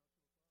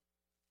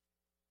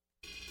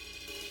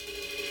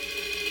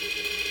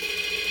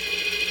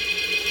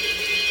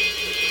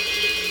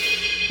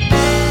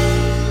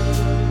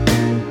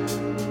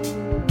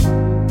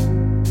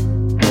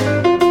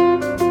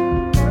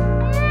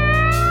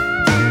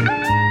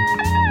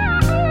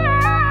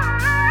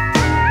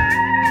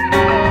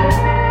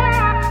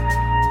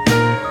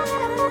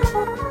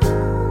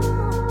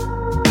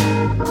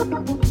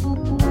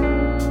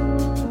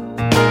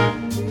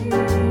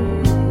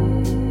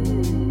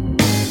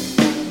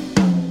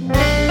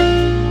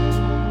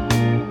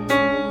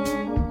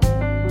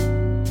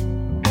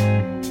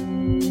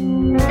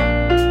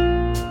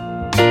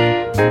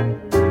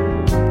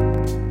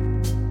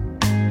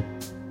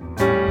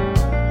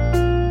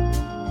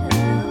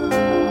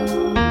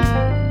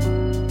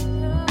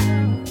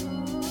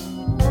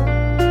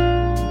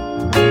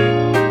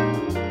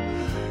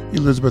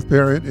Elizabeth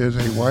Barrett is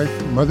a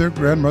wife, mother,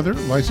 grandmother,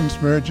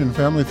 licensed marriage and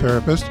family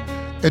therapist,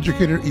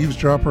 educator,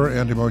 eavesdropper,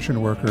 and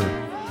emotion worker.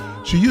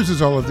 She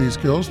uses all of these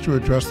skills to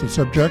address the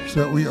subjects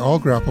that we all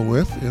grapple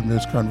with in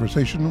this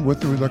conversation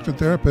with the Reluctant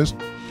Therapist.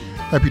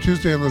 Happy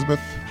Tuesday, Elizabeth.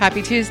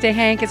 Happy Tuesday,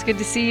 Hank. It's good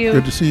to see you.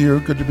 Good to see you.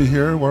 Good to be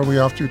here. Where are we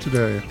off to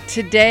today?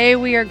 Today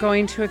we are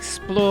going to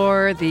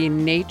explore the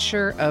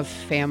nature of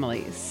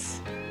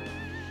families.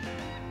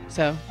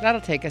 So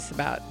that'll take us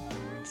about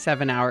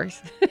 7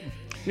 hours,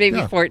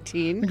 maybe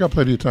 14. We got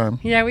plenty of time.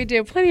 Yeah, we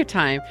do. Plenty of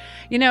time.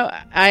 You know,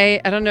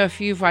 I don't know if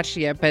you've watched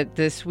it yet, but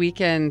this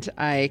weekend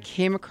I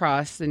came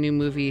across the new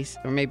movie,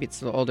 or maybe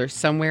it's a little older,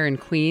 Somewhere in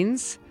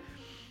Queens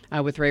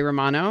with Ray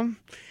Romano.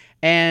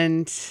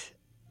 And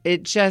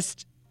it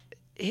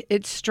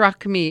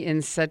struck me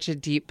in such a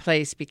deep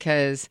place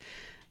because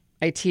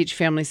I teach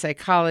family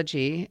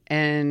psychology,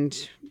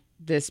 and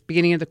this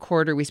beginning of the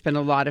quarter, we spend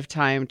a lot of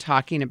time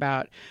talking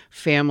about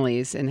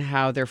families and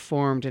how they're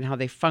formed and how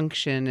they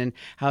function and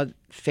how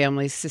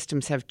family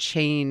systems have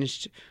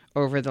changed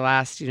over the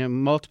last,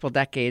 multiple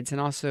decades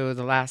and also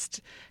the last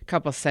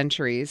couple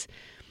centuries.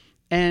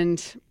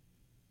 And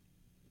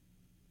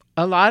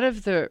a lot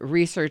of the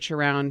research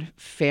around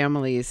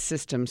families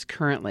systems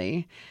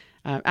currently,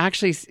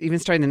 actually, even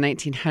starting in the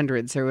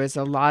 1900s, there was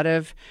a lot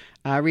of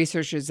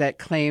researchers that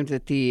claimed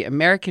that the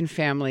American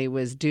family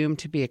was doomed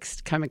to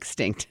become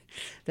extinct,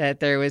 that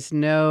there was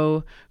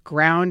no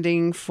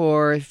grounding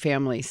for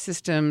family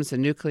systems. A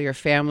nuclear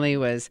family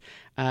was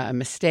a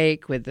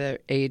mistake with the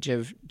age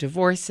of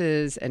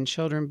divorces and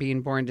children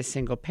being born to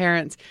single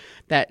parents,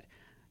 that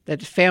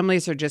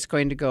families are just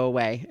going to go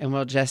away and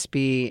will just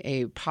be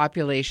a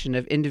population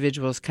of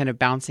individuals kind of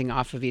bouncing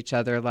off of each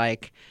other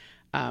like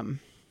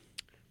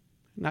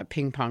not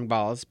ping pong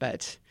balls,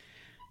 but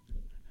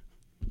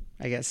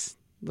I guess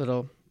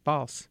little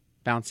balls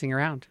bouncing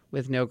around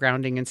with no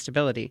grounding and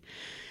stability.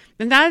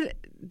 And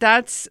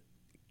that's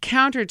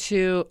counter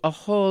to a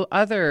whole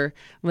other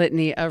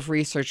litany of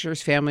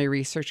researchers, family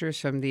researchers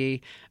from the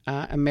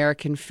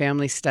American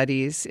Family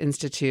Studies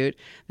Institute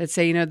that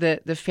say,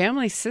 the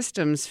family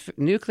systems,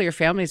 nuclear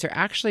families are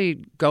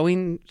actually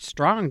going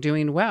strong,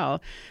 doing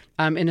well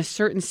in a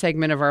certain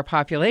segment of our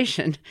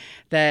population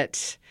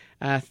that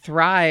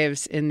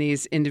thrives in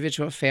these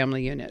individual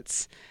family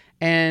units.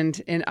 And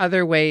in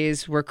other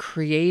ways, we're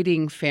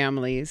creating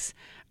families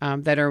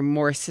that are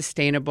more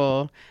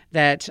sustainable,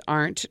 that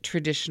aren't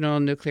traditional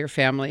nuclear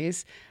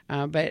families,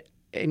 but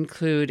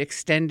include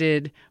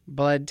extended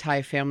blood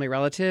tie family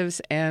relatives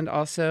and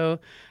also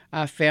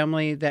a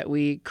family that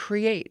we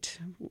create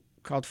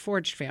called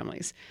forged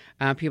families,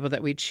 people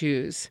that we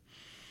choose.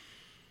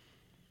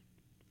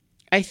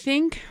 I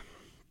think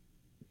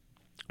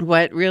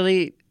what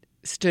really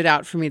stood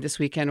out for me this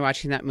weekend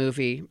watching that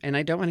movie, and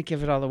I don't want to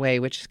give it all away,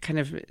 which kind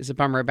of is a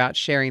bummer about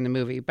sharing the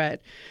movie,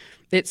 but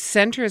it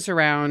centers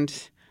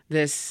around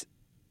this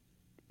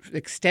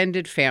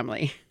extended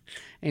family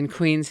in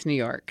Queens, New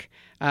York.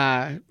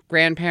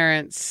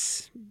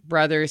 Grandparents,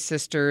 brothers,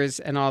 sisters,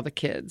 and all the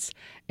kids,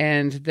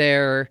 and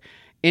their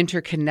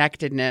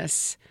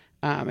interconnectedness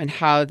and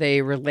how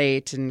they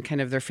relate and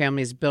kind of their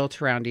families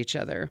built around each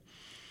other.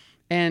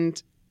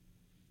 And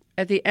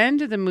at the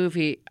end of the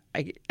movie,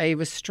 I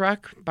was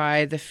struck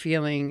by the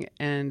feeling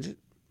and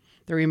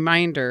the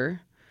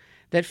reminder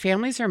that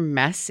families are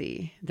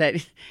messy,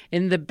 that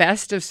in the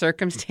best of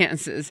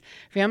circumstances,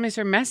 families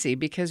are messy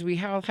because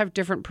we all have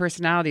different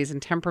personalities and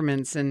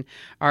temperaments, and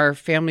our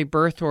family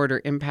birth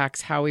order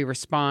impacts how we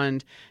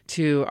respond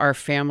to our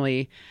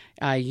family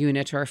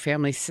unit or our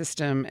family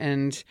system.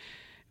 And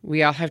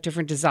we all have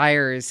different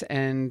desires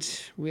and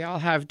we all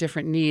have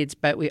different needs,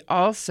 but we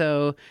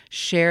also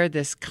share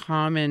this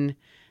common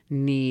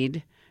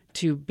need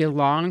to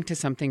belong to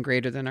something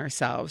greater than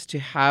ourselves, to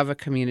have a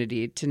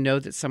community, to know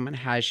that someone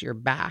has your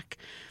back.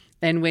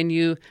 And when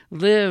you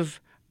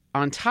live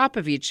on top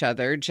of each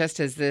other, just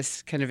as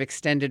this kind of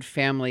extended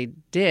family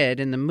did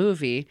in the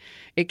movie,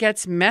 it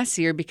gets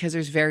messier because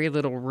there's very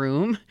little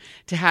room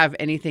to have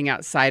anything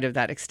outside of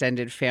that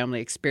extended family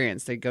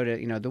experience. They go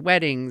to, the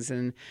weddings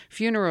and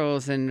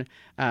funerals and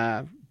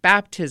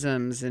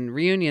baptisms and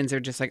reunions are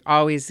just like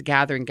always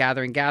gathering,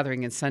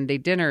 and Sunday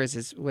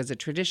dinners was a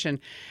tradition.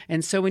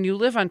 And so when you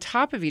live on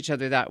top of each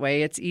other that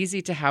way, it's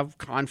easy to have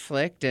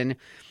conflict and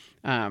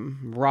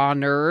raw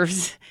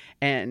nerves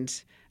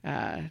and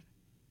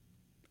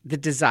the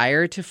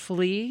desire to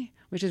flee,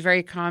 which is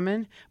very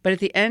common. But at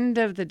the end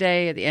of the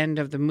day, at the end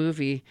of the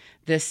movie,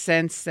 this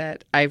sense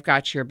that I've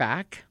got your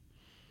back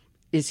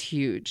is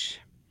huge.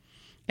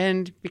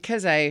 And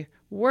because I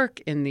work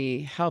in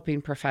the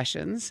helping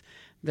professions,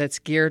 that's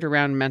geared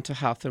around mental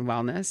health and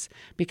wellness,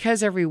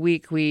 because every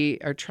week we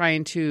are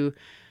trying to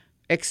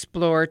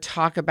explore,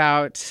 talk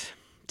about,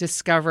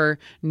 discover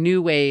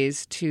new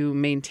ways to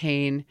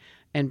maintain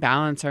and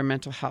balance our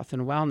mental health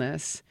and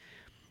wellness.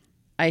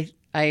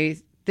 I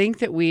think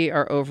that we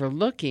are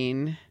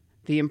overlooking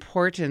the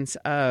importance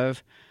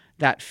of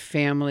that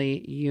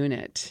family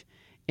unit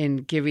in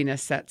giving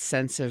us that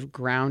sense of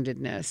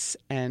groundedness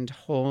and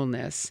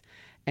wholeness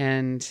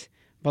and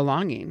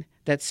belonging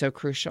that's so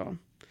crucial.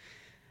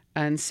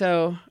 And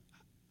so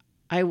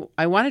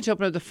I wanted to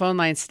open up the phone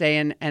lines today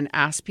and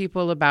ask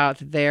people about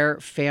their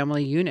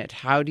family unit.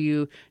 How do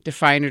you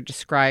define or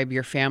describe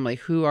your family?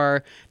 Who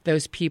are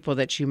those people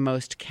that you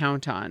most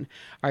count on?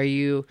 Are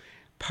you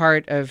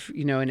part of,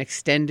 an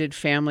extended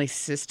family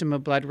system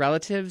of blood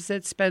relatives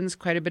that spends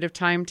quite a bit of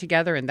time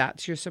together and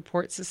that's your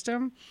support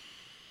system?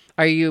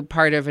 Are you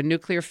part of a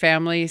nuclear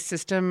family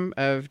system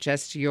of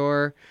just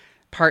your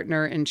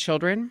partner and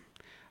children?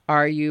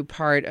 Are you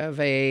part of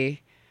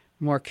a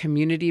more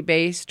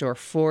community-based or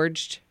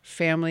forged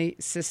family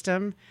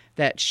system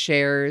that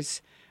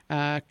shares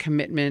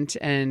commitment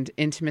and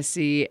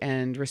intimacy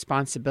and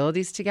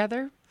responsibilities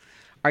together?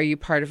 Are you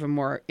part of a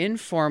more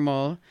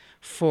informal,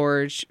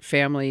 forged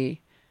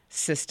family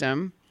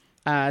system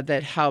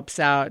that helps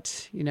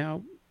out,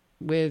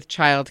 with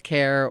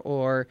childcare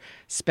or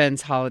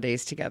spends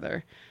holidays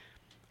together?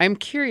 I'm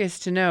curious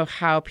to know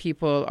how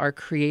people are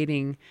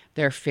creating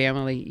their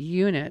family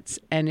units.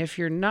 And if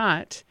you're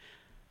not,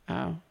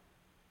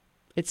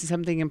 it's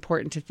something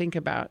important to think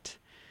about,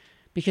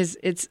 because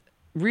it's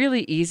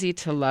really easy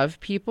to love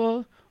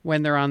people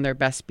when they're on their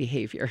best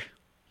behavior.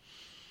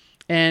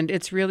 And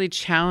it's really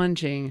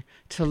challenging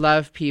to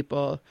love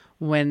people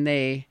when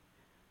they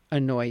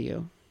annoy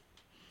you.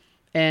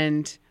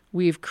 And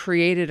we've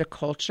created a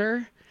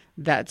culture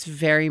that's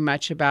very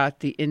much about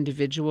the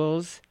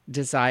individual's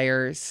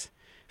desires,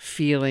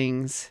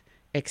 feelings,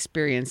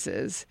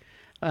 experiences,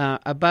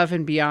 above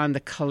and beyond the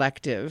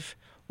collective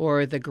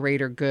or the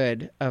greater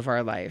good of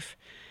our life.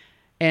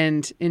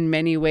 And in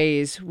many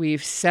ways,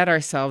 we've set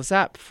ourselves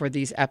up for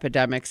these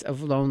epidemics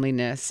of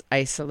loneliness,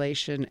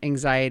 isolation,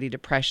 anxiety,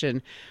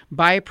 depression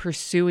by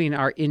pursuing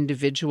our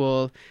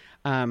individual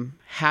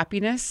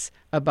happiness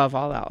above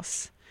all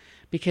else.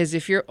 Because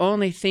if you're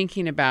only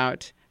thinking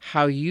about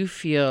how you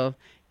feel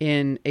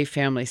in a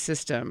family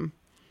system,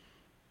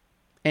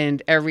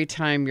 and every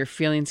time your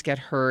feelings get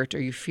hurt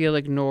or you feel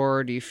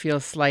ignored or you feel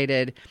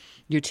slighted,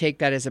 you take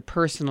that as a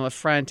personal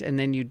affront and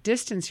then you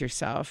distance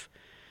yourself,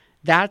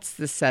 that's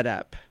the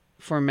setup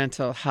for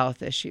mental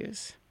health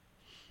issues.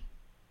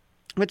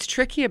 What's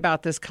tricky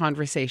about this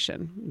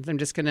conversation, I'm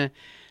just going to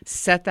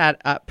set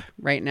that up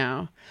right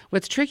now.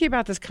 What's tricky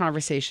about this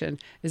conversation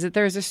is that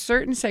there's a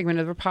certain segment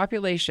of the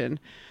population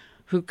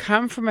who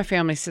come from a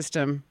family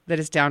system that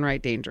is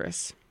downright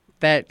dangerous,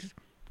 that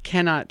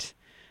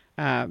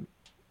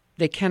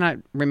they cannot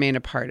remain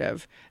a part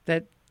of,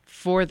 that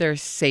for their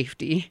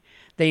safety,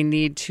 they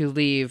need to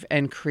leave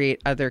and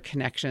create other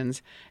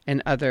connections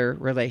and other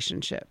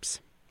relationships.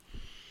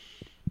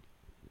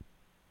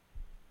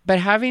 But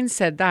having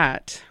said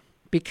that,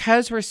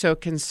 because we're so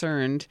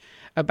concerned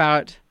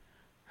about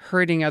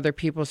hurting other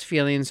people's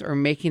feelings or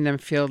making them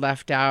feel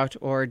left out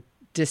or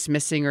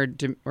dismissing or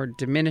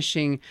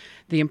diminishing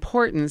the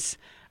importance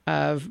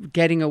of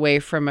getting away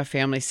from a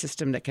family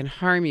system that can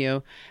harm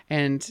you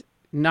and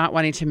not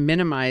wanting to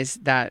minimize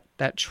that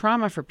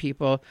trauma for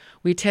people,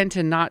 we tend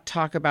to not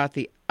talk about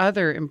the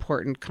other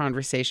important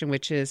conversation,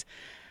 which is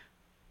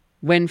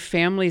when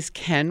families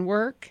can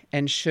work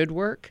and should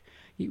work,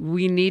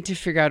 we need to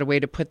figure out a way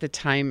to put the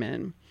time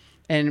in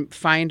and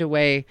find a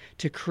way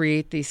to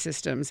create these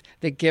systems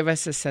that give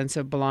us a sense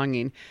of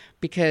belonging.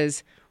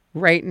 Because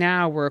right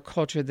now we're a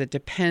culture that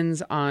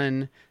depends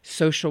on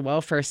social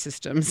welfare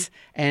systems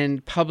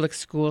and public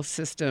school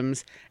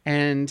systems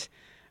and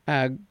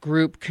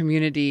group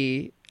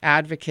community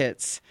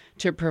advocates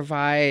to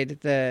provide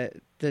the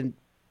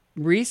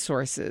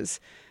resources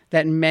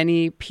that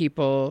many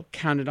people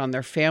counted on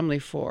their family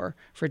for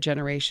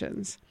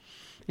generations.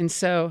 And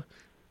so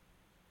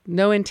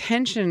no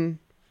intention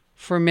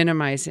for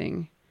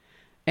minimizing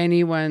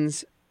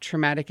anyone's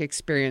traumatic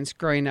experience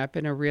growing up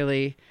in a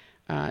really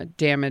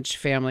damaged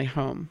family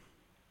home.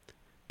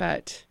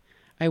 But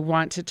I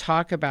want to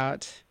talk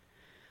about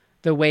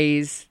the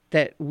ways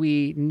that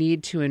we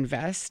need to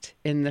invest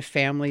in the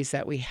families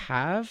that we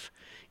have,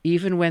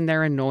 even when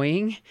they're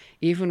annoying,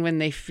 even when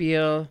they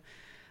feel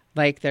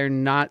like they're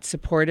not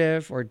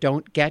supportive or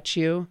don't get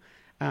you,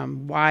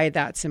 why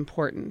that's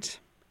important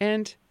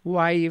and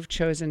why you've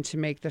chosen to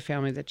make the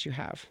family that you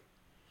have.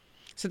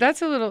 So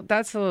that's a little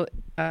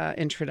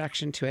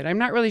introduction to it. I'm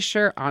not really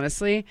sure,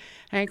 honestly,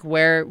 Hank,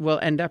 where we'll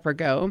end up or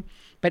go,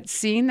 but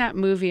seeing that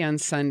movie on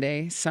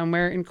Sunday,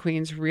 Somewhere in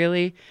Queens,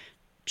 really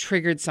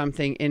triggered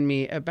something in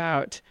me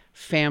about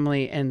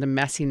family and the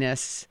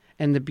messiness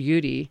and the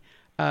beauty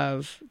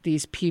of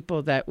these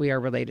people that we are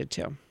related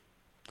to.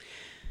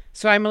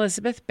 So I'm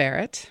Elizabeth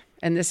Barrett,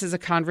 and this is a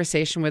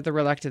conversation with a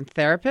reluctant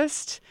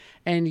therapist,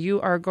 and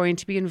you are going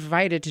to be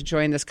invited to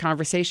join this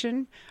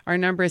conversation. Our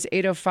number is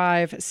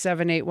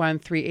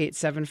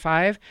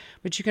 805-781-3875,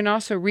 but you can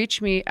also reach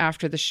me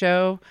after the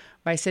show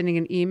by sending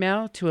an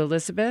email to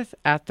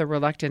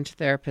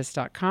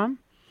elizabeth@thereluctanttherapist.com.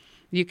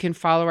 You can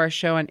follow our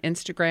show on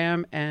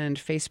Instagram and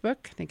Facebook.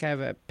 I think I have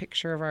a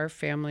picture of our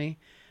family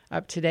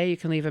up today. You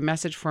can leave a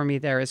message for me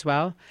there as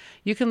well.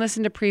 You can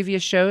listen to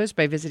previous shows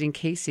by visiting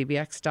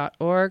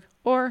kcbx.org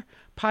or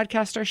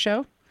podcast our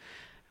show.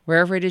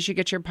 Wherever it is you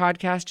get your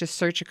podcast, just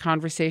search A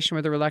Conversation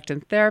with a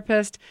Reluctant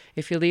Therapist.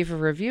 If you leave a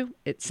review,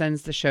 it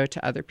sends the show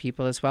to other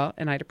people as well,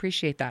 and I'd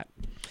appreciate that.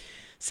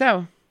 So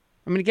I'm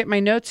going to get my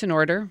notes in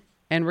order,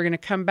 and we're going to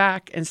come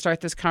back and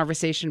start this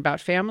conversation about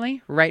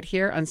family right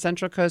here on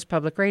Central Coast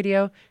Public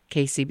Radio,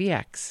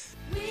 KCBX.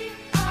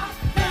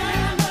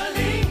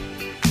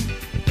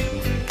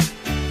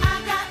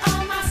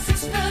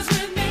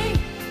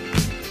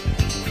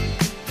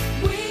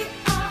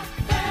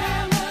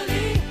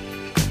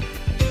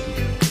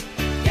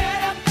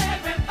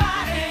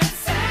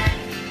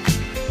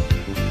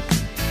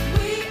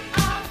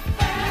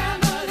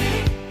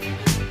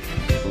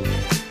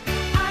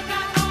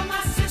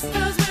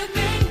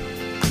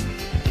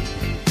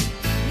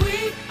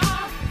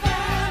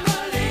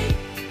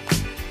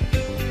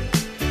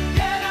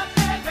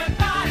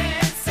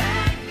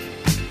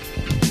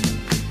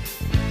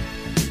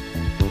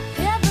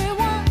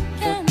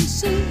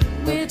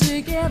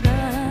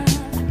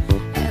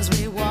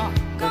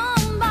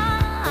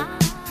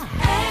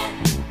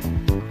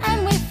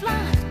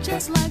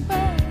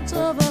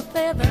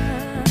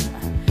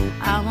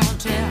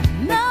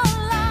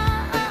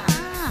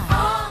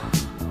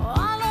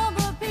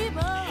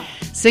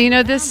 So, you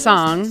know, this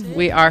song,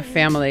 We Are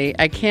Family,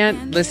 I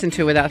can't listen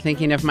to it without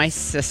thinking of my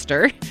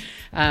sister,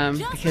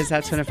 because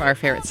that's one of our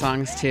favorite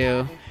songs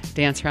to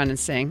dance around and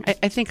sing.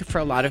 I think for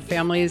a lot of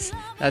families,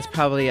 that's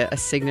probably a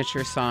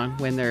signature song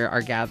when there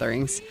are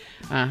gatherings,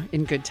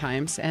 in good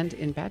times and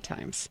in bad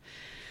times.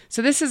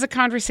 So this is A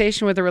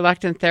Conversation with a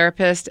Reluctant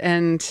Therapist,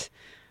 and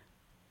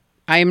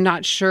I'm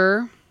not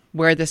sure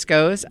where this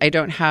goes. I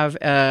don't have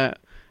a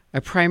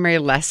primary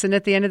lesson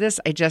at the end of this.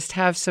 I just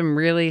have some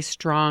really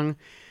strong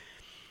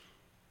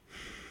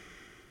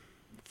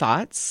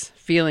thoughts,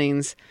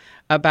 feelings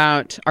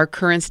about our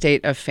current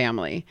state of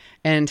family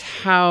and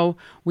how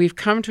we've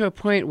come to a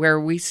point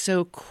where we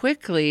so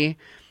quickly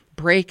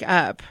break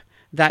up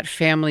that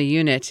family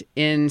unit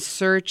in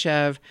search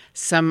of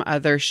some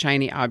other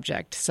shiny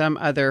object, some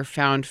other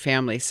found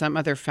family, some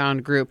other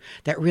found group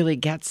that really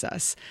gets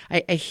us.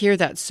 I hear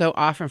that so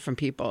often from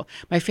people.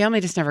 My family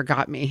just never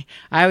got me.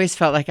 I always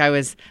felt like I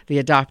was the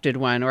adopted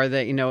one or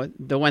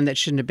the one that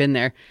shouldn't have been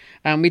there.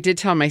 We did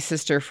tell my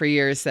sister for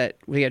years that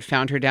we had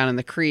found her down in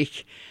the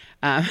creek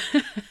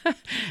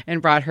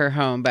and brought her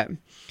home. But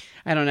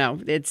I don't know.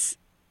 It's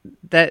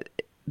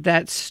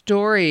that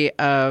story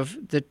of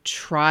the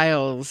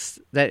trials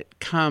that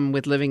come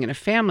with living in a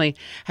family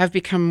have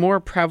become more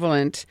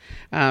prevalent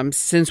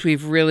since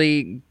we've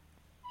really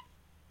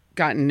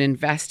gotten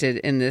invested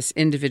in this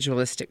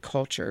individualistic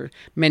culture.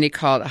 Many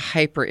call it a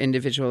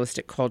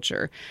hyper-individualistic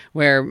culture,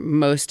 where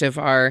most of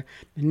our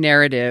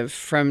narrative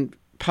from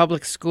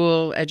public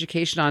school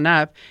education on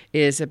up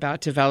is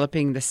about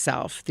developing the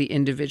self, the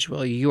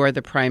individual. You are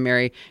the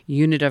primary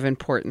unit of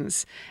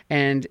importance.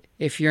 And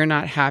if you're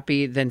not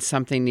happy, then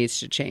something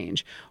needs to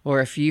change. Or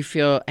if you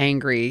feel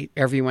angry,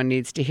 everyone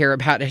needs to hear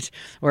about it.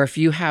 Or if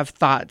you have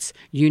thoughts,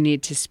 you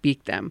need to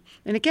speak them.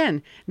 And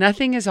again,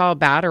 nothing is all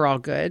bad or all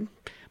good.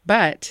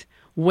 But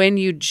when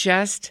you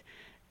just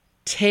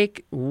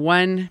take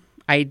one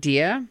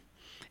idea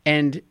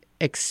and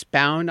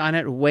expound on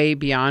it way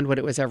beyond what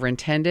it was ever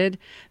intended,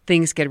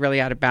 things get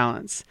really out of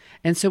balance.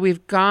 And so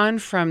we've gone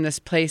from this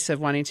place of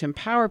wanting to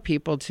empower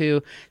people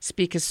to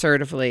speak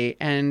assertively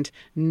and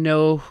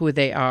know who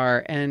they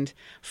are and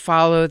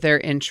follow their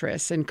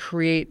interests and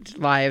create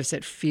lives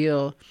that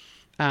feel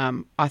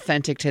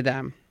authentic to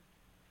them.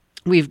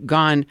 We've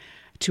gone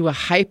to a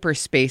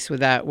hyperspace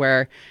with that,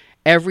 where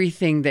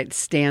everything that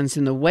stands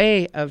in the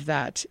way of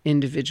that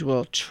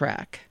individual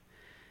track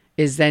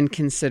is then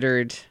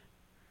considered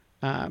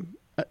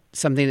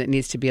something that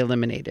needs to be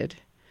eliminated.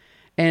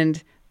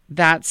 And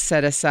that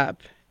set us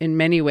up in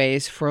many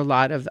ways for a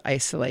lot of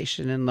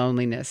isolation and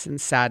loneliness and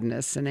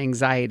sadness and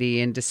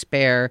anxiety and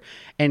despair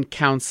and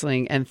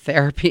counseling and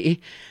therapy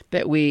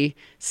that we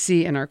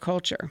see in our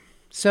culture.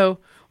 So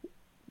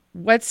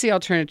what's the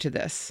alternative to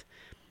this?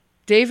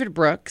 David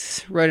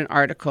Brooks wrote an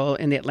article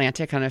in The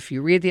Atlantic. I don't know if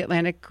you read The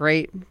Atlantic.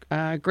 Great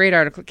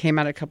article. It came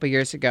out a couple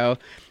years ago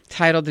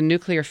titled "The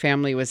Nuclear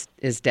Family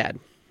is Dead."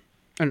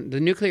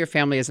 The nuclear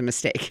family is a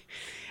mistake.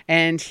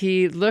 And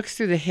he looks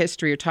through the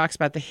history, or talks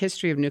about the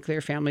history of nuclear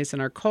families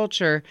in our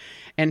culture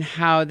and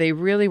how they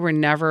really were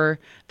never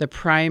the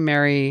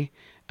primary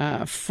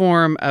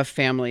form of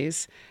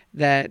families,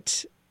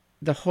 that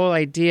the whole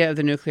idea of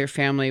the nuclear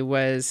family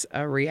was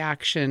a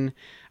reaction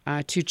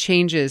to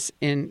changes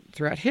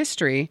throughout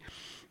history.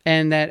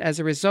 And that as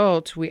a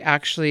result, we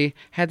actually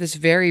had this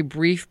very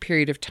brief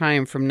period of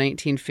time from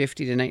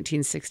 1950 to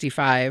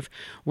 1965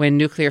 when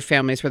nuclear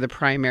families were the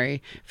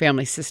primary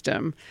family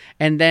system.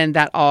 And then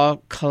that all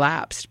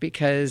collapsed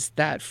because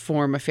that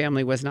form of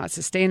family was not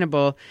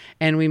sustainable.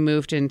 And we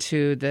moved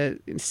into the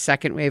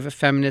second wave of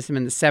feminism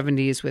in the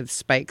 70s with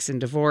spikes in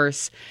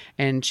divorce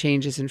and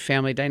changes in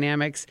family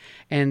dynamics.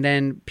 And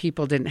then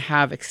people didn't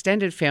have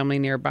extended family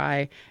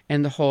nearby,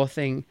 and the whole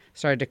thing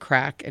started to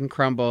crack and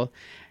crumble.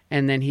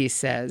 And then he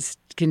says,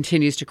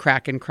 continues to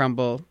crack and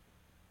crumble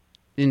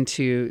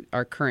into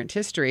our current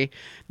history,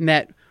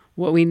 that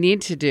what we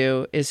need to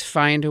do is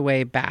find a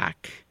way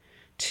back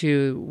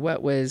to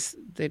what was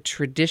the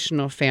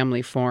traditional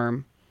family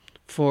form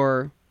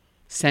for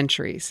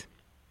centuries.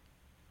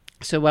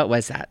 So what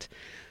was that?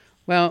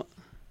 Well,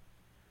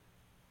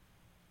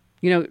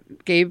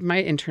 Gabe,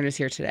 my intern, is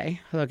here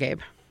today. Hello, Gabe.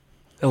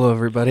 Hello,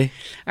 everybody.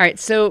 All right.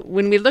 So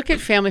when we look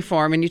at family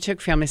form, and you took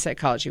family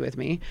psychology with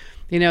me,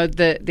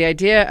 the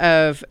idea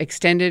of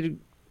extended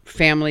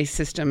family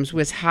systems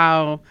was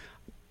how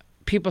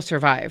people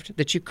survived,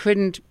 that you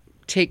couldn't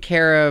take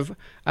care of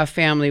a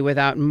family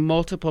without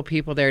multiple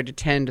people there to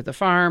tend to the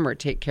farm or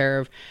take care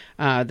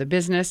of the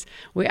business.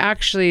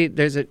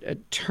 There's a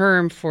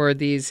term for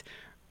these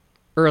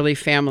early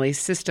family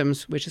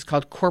systems, which is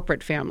called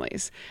corporate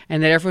families,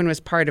 and that everyone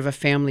was part of a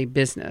family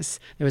business.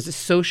 There was a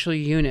social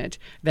unit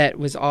that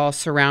was all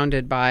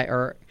surrounded by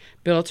or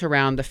built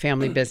around the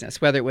family business,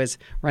 whether it was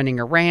running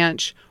a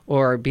ranch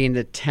or being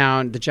the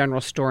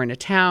general store in a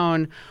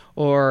town,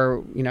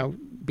 or,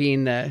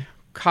 being the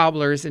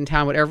cobblers in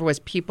town, whatever it was.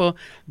 People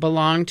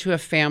belonged to a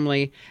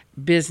family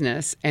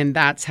business, and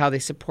that's how they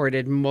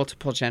supported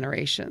multiple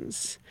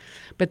generations.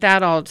 But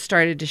that all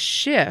started to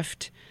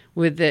shift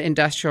with the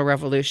Industrial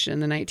Revolution in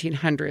the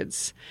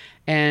 1900s.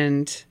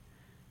 And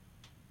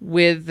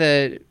with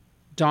the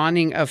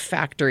dawning of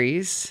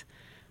factories,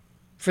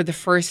 for the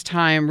first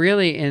time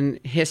really in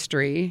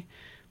history,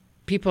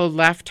 people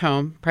left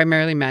home,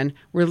 primarily men,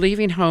 were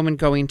leaving home and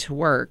going to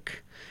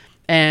work.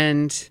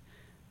 And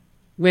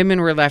women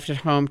were left at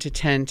home to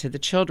tend to the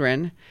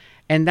children.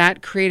 And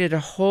that created a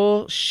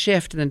whole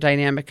shift in the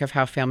dynamic of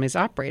how families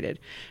operated.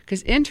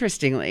 Because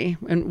interestingly,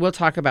 and we'll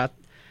talk about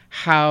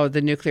how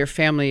the nuclear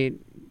family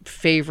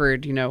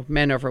favored,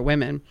 men over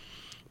women.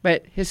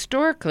 But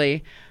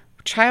historically,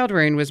 child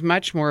rearing was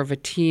much more of a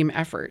team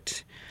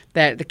effort,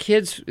 that the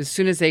kids, as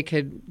soon as they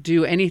could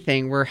do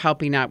anything, were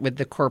helping out with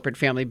the corporate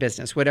family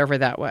business, whatever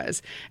that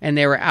was. And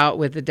they were out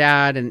with the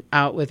dad and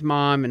out with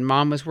mom, and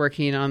mom was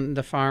working on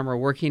the farm or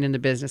working in the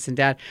business, and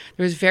dad.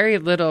 There was very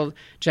little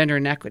gender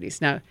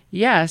inequities. Now,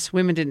 yes,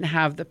 women didn't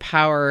have the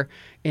power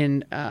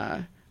in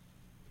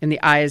the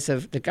eyes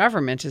of the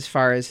government as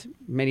far as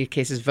many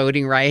cases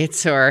voting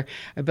rights or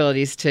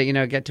abilities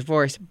to, get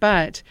divorced.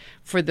 But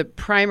for the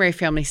primary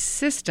family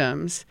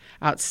systems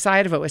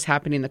outside of what was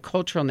happening in the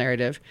cultural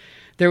narrative,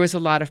 there was a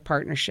lot of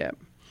partnership.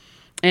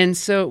 And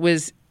so it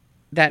was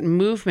that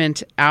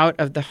movement out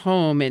of the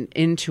home and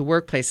into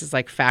workplaces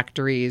like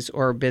factories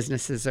or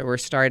businesses that were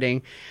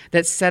starting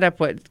that set up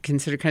what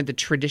considered kind of the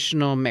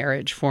traditional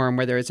marriage form,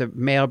 where there was a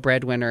male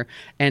breadwinner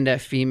and a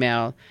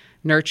female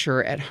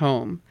nurturer at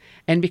home.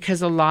 And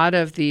because a lot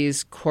of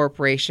these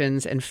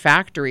corporations and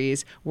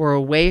factories were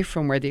away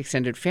from where the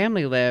extended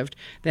family lived,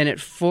 then it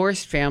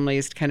forced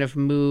families to kind of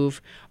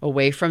move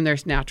away from their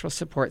natural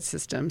support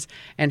systems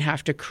and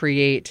have to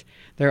create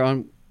their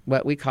own,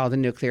 what we call the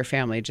nuclear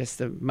family, just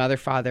the mother,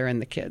 father,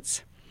 and the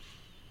kids.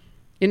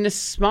 In the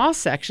small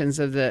sections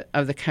of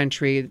the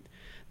country,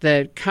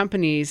 the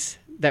companies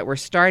that were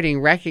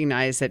starting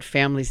recognized that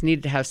families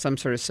needed to have some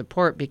sort of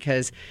support,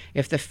 because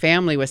if the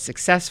family was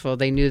successful,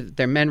 they knew that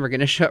their men were going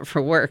to show up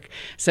for work.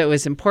 So it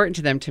was important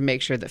to them to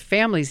make sure that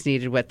families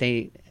needed what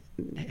they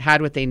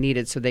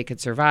needed so they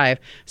could survive.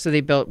 So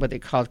they built what they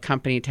called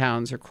company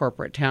towns or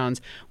corporate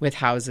towns with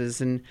houses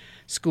and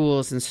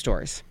schools and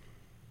stores.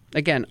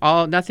 Again,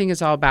 nothing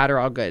is all bad or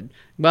all good.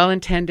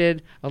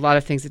 Well-intended, a lot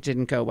of things that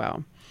didn't go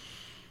well.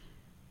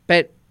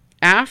 But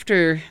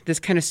after this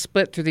kind of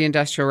split through the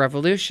Industrial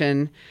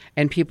Revolution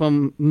and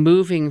people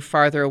moving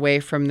farther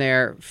away from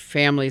their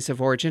families of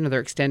origin or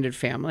their extended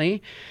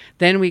family,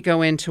 then we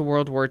go into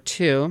World War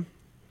II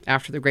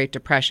after the Great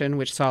Depression,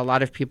 which saw a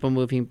lot of people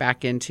moving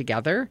back in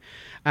together.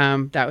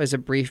 That was a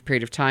brief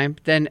period of time.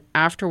 Then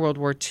after World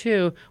War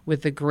II,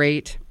 with the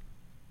great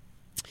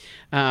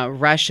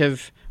rush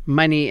of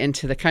money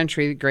into the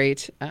country,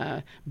 great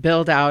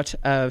build out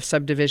of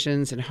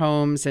subdivisions and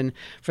homes. And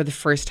for the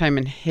first time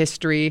in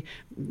history,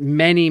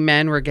 many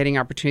men were getting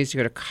opportunities to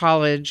go to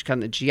college, got on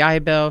the GI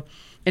Bill.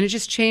 And it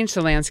just changed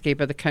the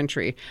landscape of the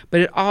country.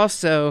 But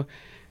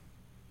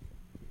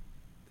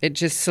it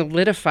just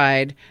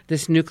solidified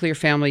this nuclear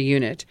family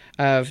unit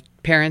of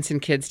parents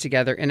and kids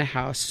together in a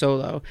house,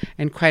 solo,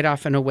 and quite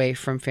often away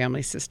from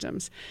family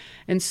systems.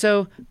 And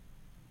so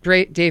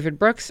David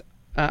Brooks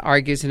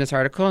argues in his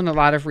article, and a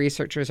lot of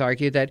researchers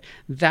argue,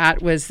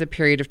 that was the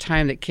period of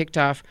time that kicked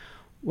off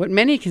what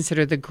many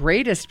consider the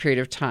greatest period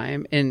of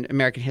time in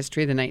American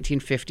history, the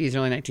 1950s,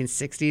 early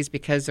 1960s,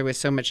 because there was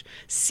so much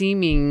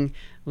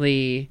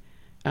seemingly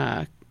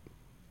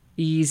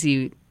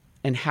easy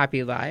and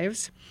happy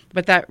lives.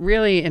 But that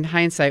really, in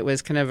hindsight,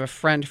 was kind of a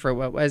front for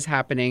what was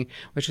happening,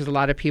 which was a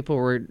lot of people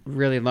were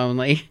really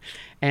lonely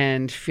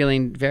and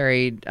feeling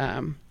very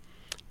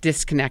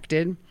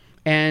disconnected.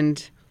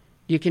 And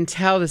you can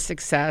tell the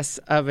success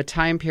of a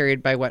time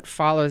period by what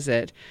follows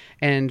it.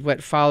 And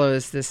what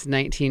follows this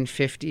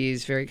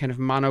 1950s very kind of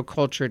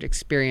monocultured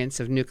experience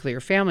of nuclear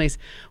families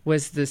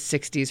was the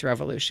 60s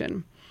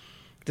revolution.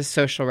 the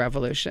social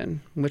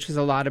revolution, which was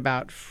a lot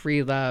about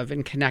free love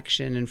and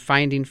connection and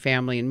finding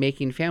family and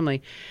making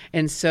family.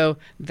 And so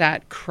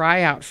that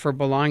cry out for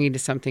belonging to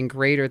something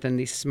greater than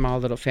these small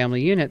little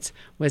family units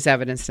was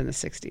evidenced in the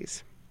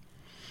 60s.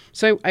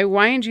 So I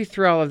wind you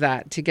through all of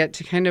that to get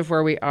to kind of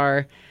where we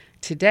are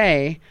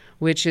today,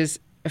 which is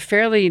a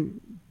fairly,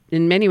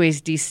 in many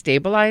ways,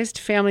 destabilized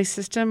family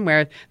system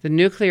where the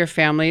nuclear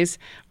families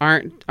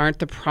aren't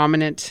the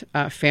prominent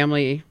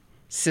family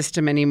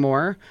system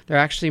anymore. They're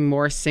actually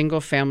more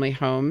single-family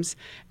homes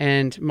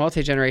and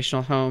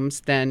multi-generational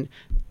homes than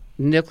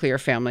nuclear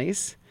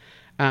families.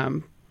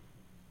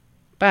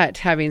 But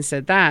having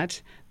said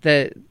that,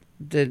 the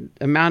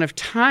amount of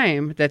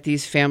time that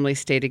these families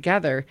stay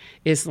together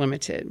is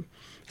limited.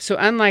 So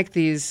unlike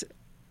these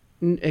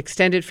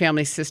extended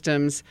family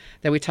systems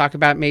that we talk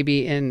about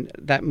maybe in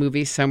that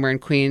movie Somewhere in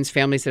Queens,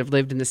 families that have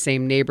lived in the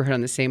same neighborhood on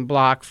the same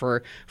block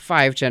for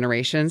 5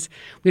 generations.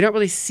 We don't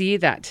really see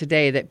that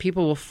today, that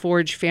people will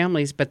forge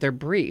families, but they're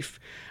brief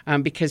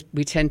because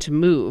we tend to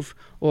move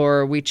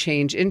or we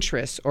change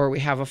interests or we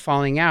have a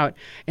falling out.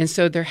 And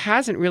so there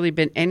hasn't really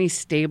been any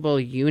stable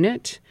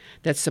unit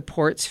that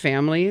supports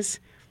families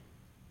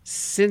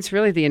since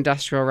really the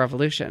Industrial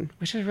Revolution,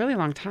 which is a really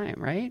long time,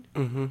 right?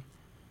 Mm-hmm.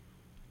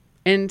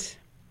 And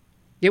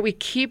yet we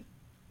keep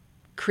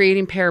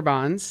creating pair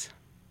bonds,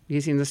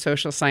 using the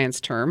social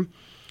science term,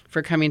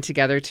 for coming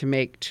together to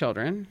make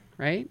children,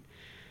 right?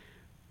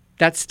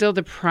 That's still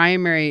the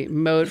primary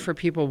mode for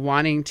people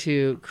wanting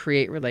to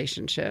create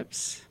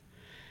relationships.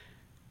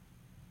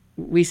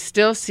 We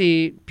still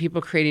see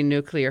people creating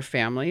nuclear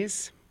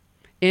families.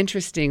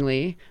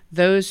 Interestingly,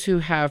 those who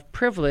have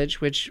privilege,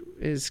 which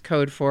is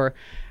code for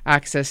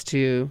access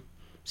to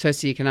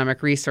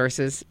socioeconomic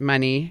resources,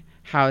 money,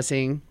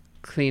 housing,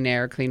 clean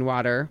air, clean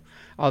water,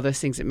 all those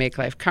things that make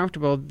life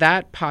comfortable,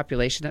 that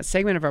population, that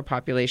segment of our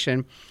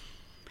population,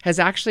 has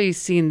actually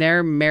seen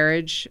their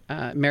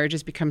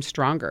marriages become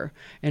stronger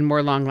and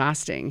more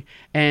long-lasting,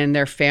 and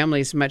their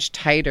families much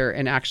tighter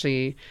and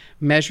actually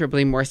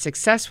measurably more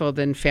successful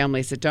than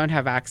families that don't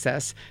have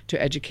access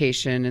to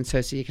education and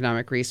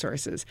socioeconomic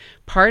resources.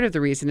 Part of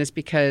the reason is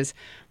because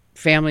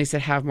families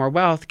that have more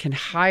wealth can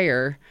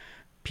hire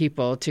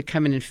people to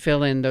come in and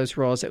fill in those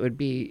roles that would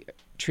be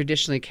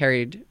traditionally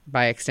carried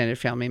by extended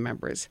family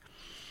members.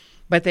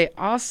 But they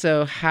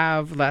also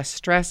have less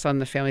stress on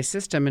the family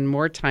system and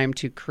more time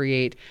to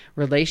create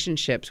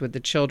relationships with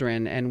the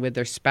children and with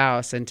their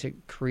spouse and to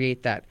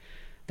create that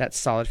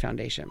solid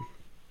foundation.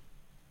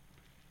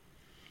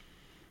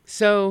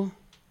 So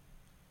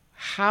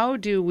how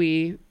do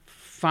we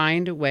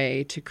find a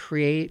way to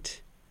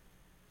create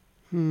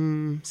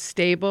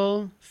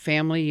stable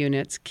family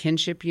units,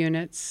 kinship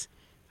units?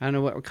 I don't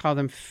know what we call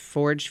them,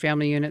 forged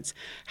family units.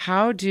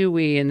 How do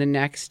we, in the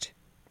next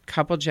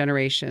couple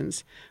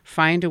generations,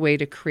 find a way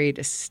to create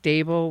a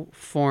stable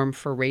form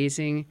for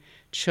raising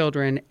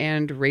children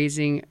and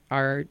raising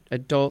our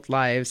adult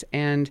lives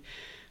and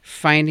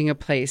finding a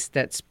place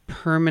that's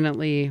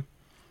permanently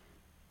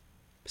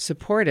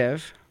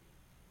supportive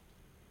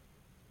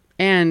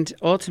and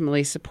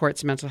ultimately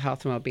supports mental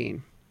health and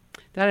well-being?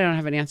 That I don't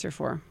have an answer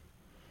for.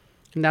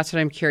 And that's what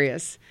I'm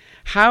curious.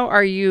 How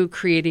are you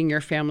creating your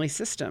family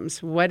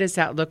systems? What does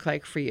that look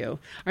like for you?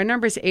 Our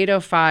number is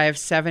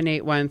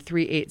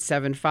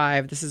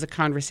 805-781-3875. This is a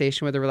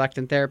conversation with a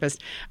reluctant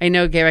therapist. I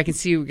know, Gabe, I can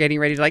see you getting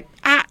ready to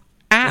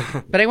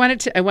but I wanted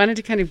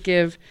to kind of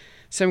give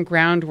some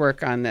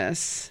groundwork on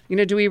this.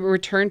 Do we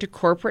return to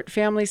corporate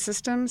family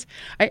systems?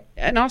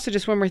 And also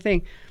just one more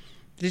thing.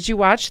 Did you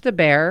watch The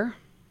Bear,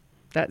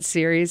 that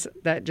series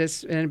that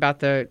just about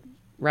the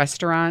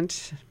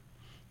restaurant?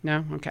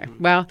 No? Okay.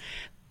 Well,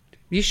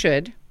 you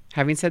should,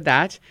 having said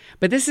that.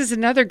 But this is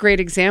another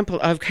great example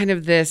of kind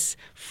of this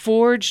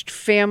forged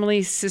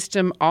family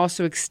system,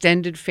 also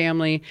extended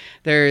family.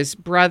 There's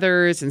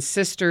brothers and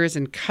sisters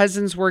and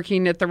cousins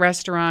working at the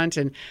restaurant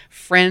and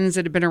friends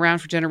that have been around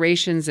for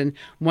generations. And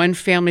one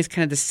family is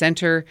kind of the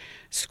center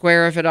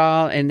square of it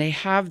all. And they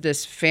have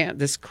this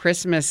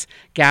Christmas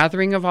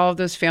gathering of all of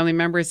those family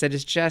members that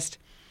is just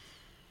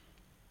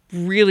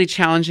really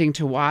challenging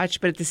to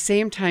watch, but at the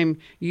same time,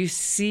 you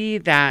see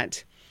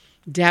that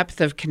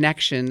depth of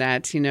connection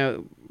that,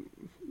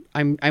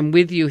 I'm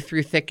with you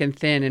through thick and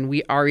thin, and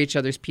we are each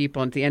other's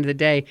people. And at the end of the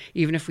day,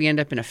 even if we end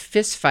up in a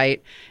fist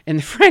fight in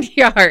the front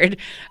yard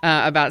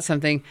about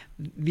something,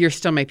 you're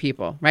still my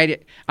people,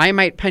 right? I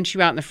might punch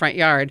you out in the front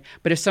yard,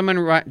 but if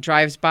someone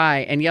drives by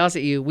and yells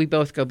at you, we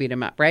both go beat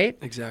them up, right?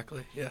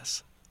 Exactly,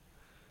 yes.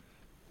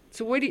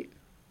 So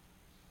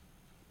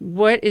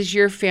what is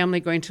your family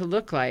going to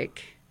look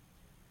like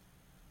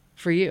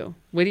for you?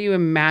 What do you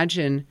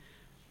imagine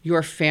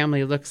your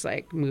family looks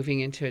like moving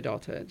into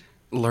adulthood?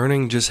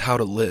 Learning just how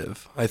to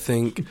live. I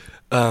think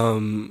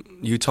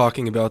you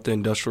talking about the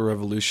Industrial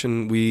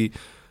Revolution, we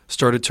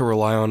started to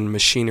rely on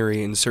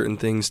machinery and certain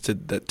things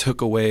that took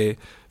away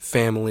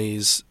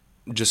families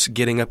just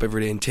getting up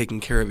every day and taking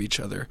care of each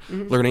other,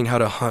 learning how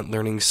to hunt,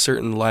 learning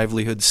certain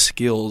livelihood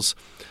skills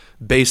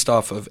based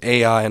off of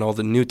AI and all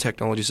the new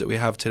technologies that we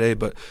have today,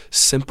 but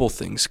simple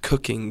things,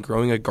 cooking,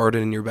 growing a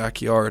garden in your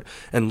backyard,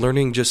 and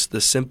learning just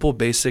the simple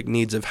basic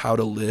needs of how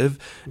to live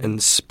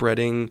and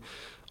spreading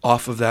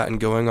off of that and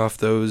going off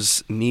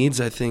those needs,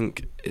 I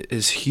think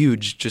is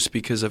huge, just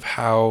because of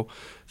how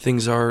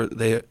things are,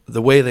 the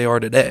way they are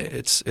today.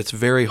 It's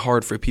very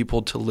hard for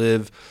people to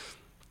live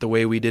the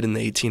way we did in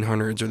the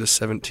 1800s or the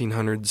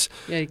 1700s.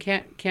 Yeah, you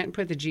can't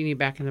put the genie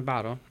back in the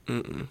bottle.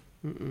 Mm-mm.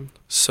 Mm-mm.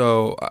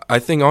 So I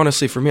think,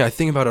 honestly, for me, I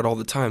think about it all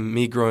the time.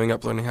 Me growing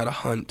up, learning how to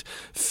hunt,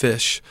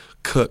 fish,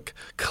 cook,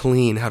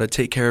 clean, how to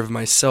take care of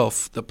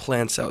myself, the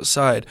plants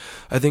outside,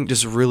 I think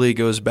just really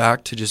goes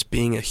back to just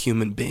being a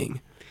human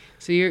being.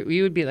 So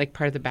you would be like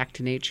part of the Back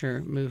to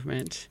Nature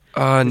movement.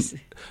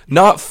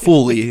 Not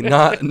fully,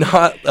 not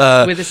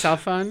with a cell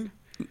phone.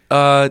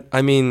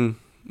 I mean,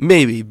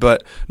 maybe,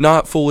 but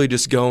not fully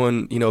just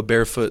going,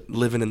 barefoot,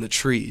 living in the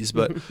trees,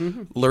 but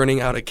learning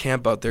how to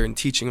camp out there and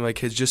teaching my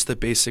kids just the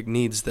basic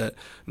needs that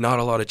not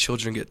a lot of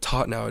children get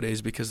taught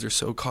nowadays because they're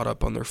so caught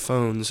up on their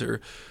phones, or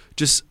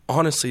just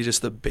honestly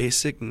just the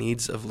basic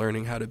needs of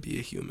learning how to be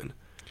a human.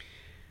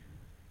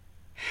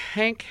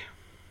 Hank,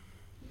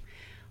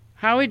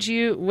 what do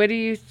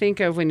you think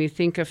of when you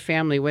think of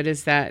family? What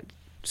does that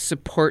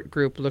support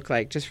group look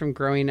like, just from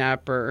growing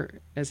up or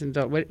as an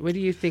adult? What do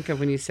you think of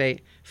when you say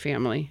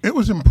family? It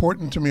was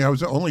important to me. I was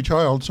the only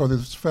child, so the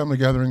family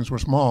gatherings were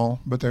small,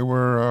 but they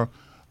were,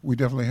 we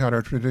definitely had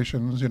our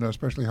traditions,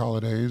 especially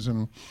holidays.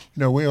 And,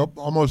 we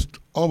almost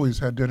always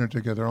had dinner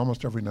together,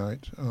 almost every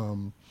night.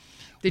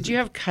 Did you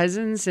have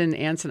cousins and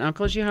aunts and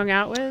uncles you hung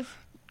out with?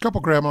 Couple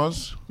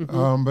grandmas,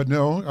 but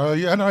no.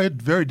 And I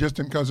had very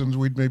distant cousins.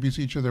 We'd maybe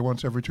see each other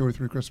once every 2 or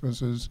 3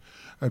 Christmases.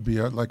 It'd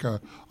be like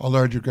a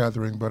larger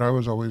gathering, but I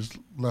was always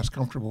less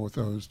comfortable with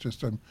those.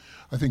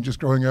 I think just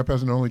growing up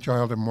as an only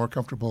child, I'm more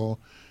comfortable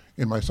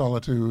in my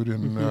solitude.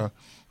 And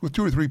with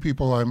 2 or 3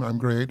 people, I'm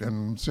great,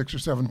 and 6 or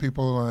 7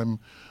 people,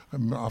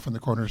 I'm off in the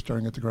corner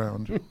staring at the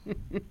ground.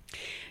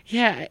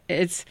 Yeah,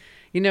 it's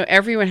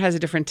everyone has a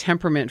different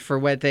temperament for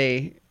what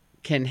they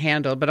can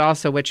handle, but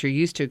also what you're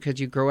used to,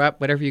 because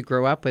whatever you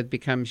grow up with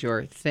becomes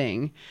your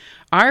thing.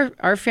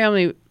 Our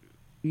family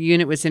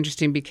unit was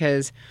interesting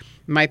because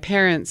my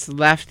parents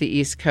left the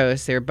East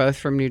Coast. They were both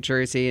from New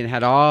Jersey and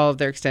had all of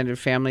their extended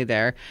family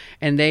there.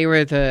 And they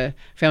were the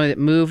family that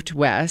moved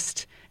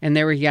west, and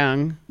they were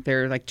young. They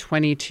were like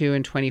 22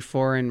 and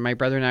 24, and my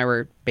brother and I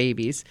were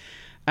babies.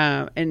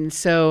 And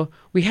so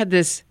we had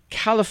this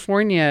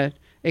California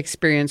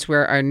experience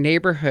where our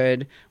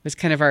neighborhood was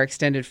kind of our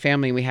extended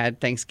family. We had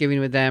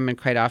Thanksgiving with them and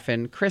quite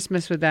often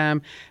Christmas with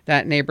them,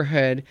 that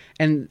neighborhood.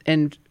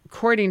 And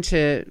according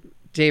to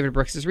David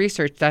Brooks's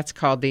research, that's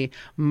called the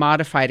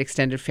modified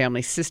extended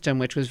family system,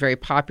 which was very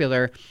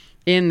popular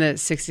in the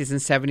 60s and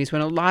 70s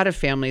when a lot of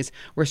families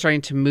were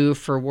starting to move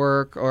for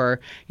work or,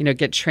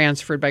 get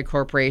transferred by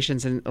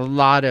corporations, and a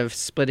lot of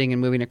splitting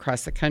and moving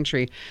across the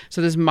country.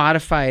 So those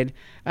modified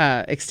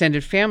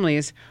extended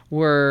families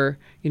were,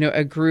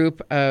 a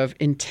group of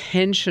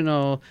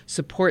intentional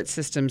support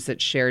systems that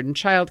shared in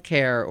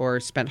childcare or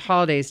spent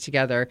holidays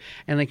together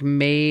and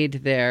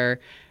made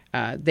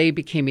they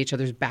became each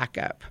other's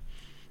backup.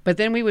 But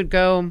then we would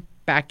go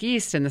back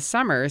east in the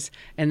summers,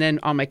 and then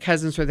all my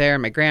cousins were there,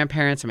 and my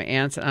grandparents and my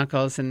aunts and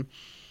uncles, and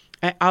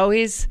I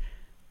always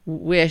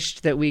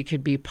wished that we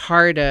could be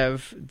part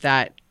of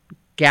that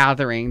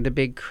gathering, the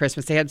big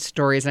Christmas. They had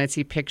stories, and I'd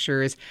see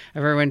pictures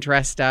of everyone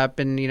dressed up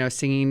and,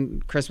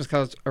 singing Christmas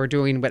carols or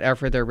doing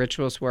whatever their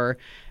rituals were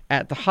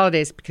at the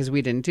holidays, because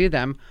we didn't do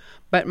them.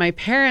 But my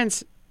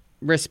parents'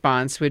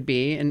 response would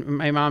be, and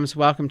my mom's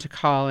welcome to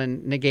call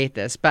and negate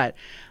this, but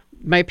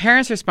my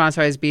parents' response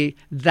would always be,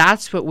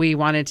 that's what we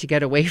wanted to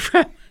get away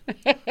from.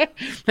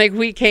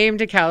 We came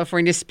to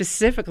California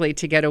specifically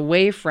to get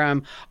away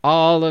from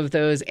all of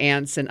those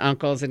aunts and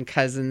uncles and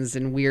cousins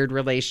and weird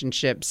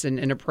relationships and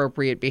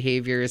inappropriate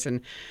behaviors.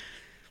 And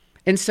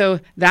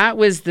so that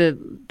was the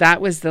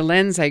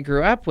lens I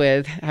grew up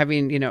with,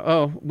 having,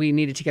 we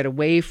needed to get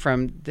away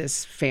from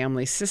this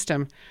family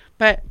system.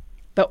 But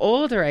the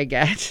older I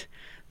get,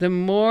 the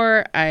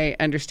more I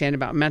understand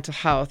about mental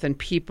health and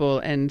people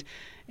and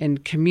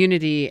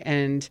community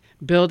and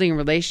building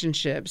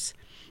relationships,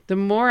 the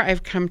more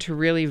I've come to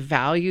really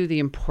value the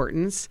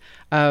importance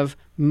of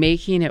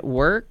making it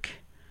work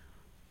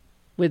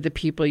with the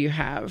people you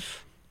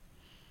have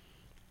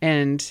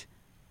and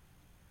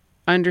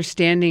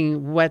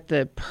understanding what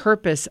the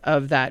purpose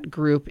of that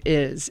group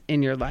is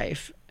in your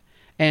life,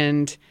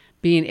 and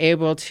being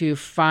able to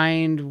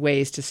find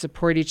ways to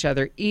support each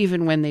other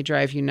even when they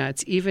drive you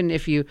nuts, even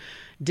if you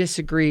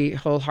disagree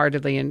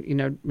wholeheartedly. And,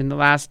 in the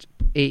last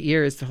 8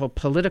 years, the whole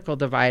political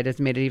divide has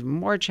made it even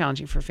more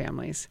challenging for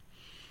families.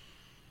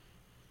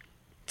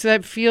 So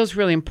that feels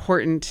really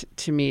important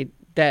to me,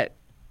 that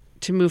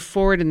to move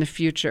forward in the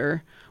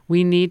future,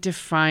 we need to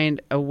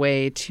find a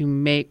way to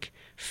make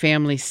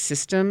family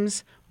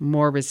systems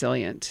more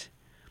resilient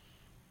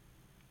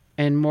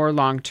and more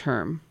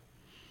long-term,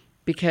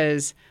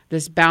 because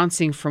this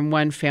bouncing from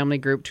one family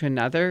group to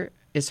another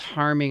is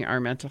harming our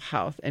mental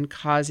health and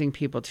causing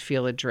people to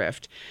feel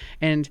adrift.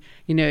 And,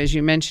 as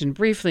you mentioned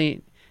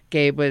briefly,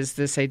 Gabe, was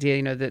this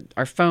idea, that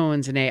our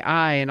phones and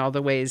AI and all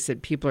the ways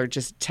that people are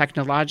just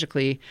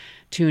technologically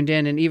tuned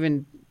in. And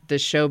even the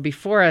show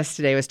before us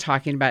today was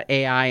talking about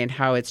AI and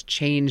how it's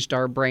changed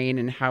our brain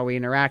and how we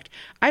interact.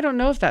 I don't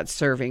know if that's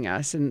serving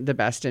us in the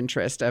best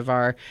interest of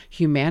our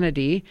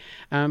humanity.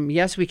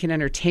 Yes, we can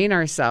entertain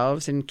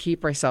ourselves and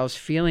keep ourselves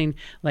feeling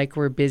like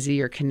we're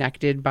busy or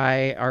connected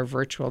by our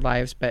virtual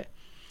lives. But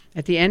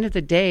at the end of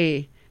the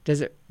day,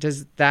 does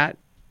that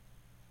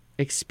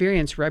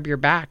experience rub your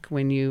back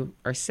when you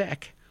are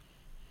sick?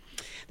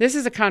 This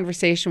is a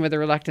conversation with a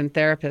reluctant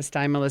therapist.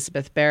 I'm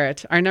Elizabeth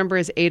Barrett. Our number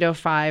is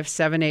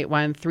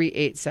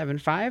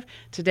 805-781-3875.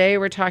 Today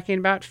we're talking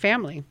about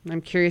family.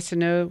 I'm curious to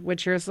know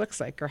what yours looks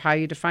like or how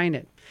you define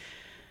it.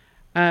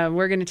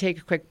 We're going to take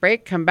a quick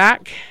break, come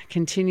back,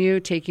 continue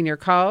taking your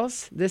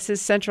calls. This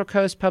is Central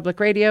Coast Public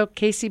Radio,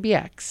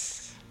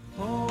 KCBX.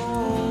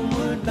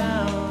 Homeward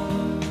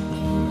bound,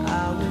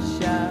 I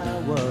wish I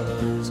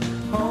was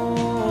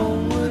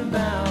homeward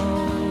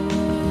bound.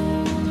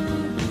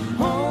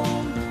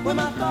 Home, where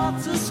my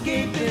thoughts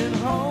escaping,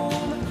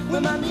 home,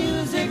 where my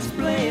music's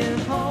playing,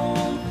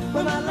 home,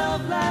 where my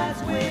love lies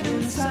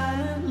waiting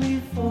silently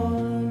for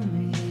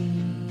me.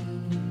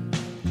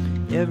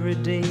 Every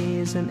day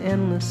is an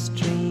endless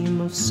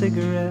stream of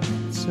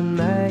cigarettes and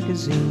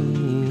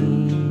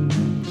magazines.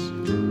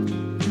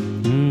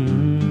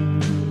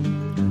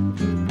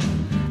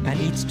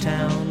 And each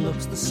town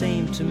looks the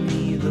same to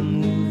me, the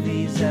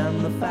movies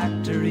and the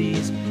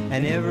factories,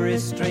 and every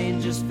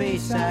stranger's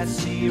face I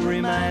see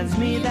reminds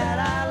me that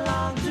I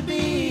long to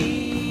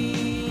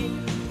be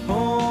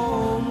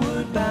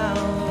homeward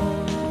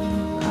bound.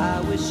 I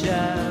wish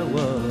I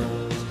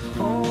was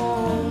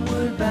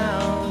homeward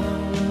bound.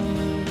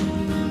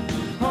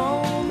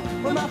 Home,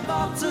 where my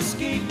thoughts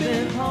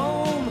escaping,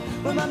 home,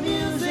 where my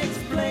music's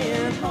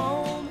playing,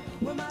 home,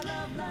 where my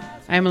love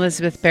lies. I'm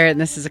Elizabeth Barrett,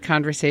 and this is a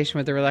conversation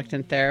with a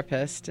reluctant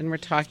therapist, and we're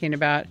talking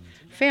about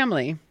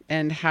family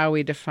and how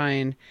we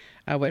define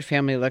what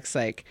family looks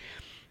like.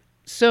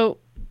 So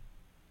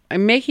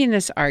I'm making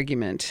this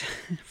argument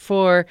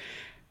for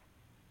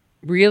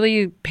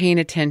really paying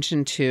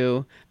attention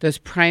to those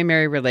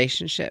primary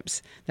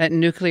relationships, that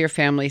nuclear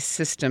family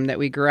system that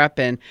we grew up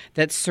in,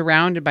 that's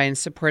surrounded by and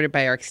supported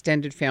by our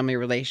extended family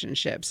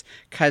relationships,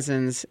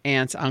 cousins,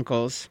 aunts,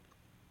 uncles,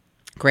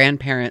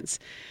 grandparents.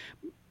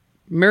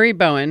 Murray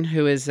Bowen,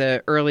 who is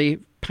an early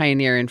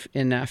pioneer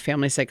in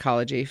family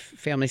psychology,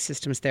 family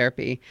systems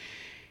therapy,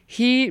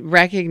 he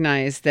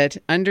recognized that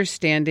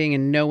understanding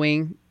and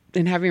knowing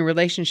and having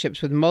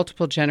relationships with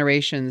multiple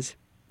generations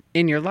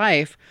in your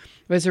life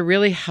was a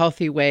really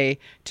healthy way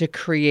to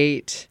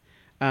create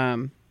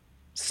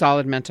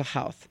solid mental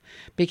health.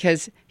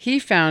 Because he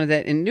found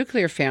that in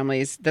nuclear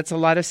families, that's a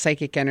lot of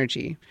psychic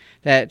energy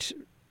that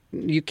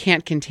you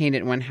can't contain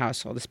it in one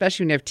household,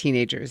 especially when you have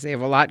teenagers. They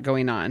have a lot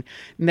going on.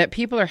 And that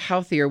people are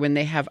healthier when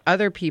they have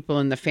other people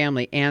in the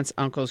family, aunts,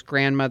 uncles,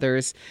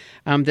 grandmothers,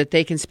 that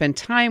they can spend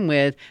time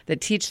with,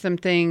 that teach them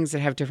things, that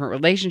have different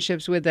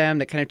relationships with them,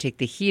 that kind of take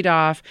the heat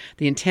off,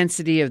 the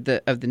intensity of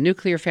the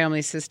nuclear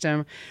family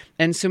system.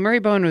 And so Murray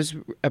Bowen was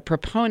a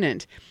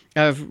proponent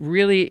of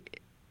really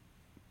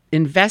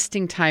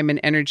investing time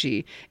and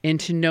energy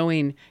into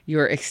knowing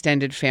your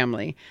extended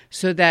family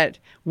so that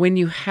when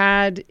you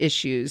had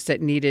issues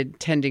that needed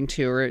tending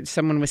to, or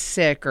someone was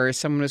sick, or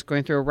someone was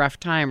going through a rough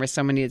time, or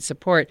someone needed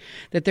support,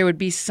 that there would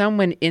be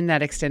someone in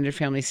that extended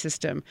family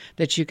system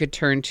that you could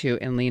turn to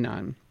and lean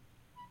on.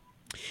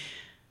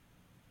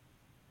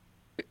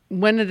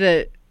 One of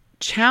the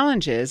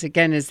challenges,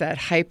 again, is that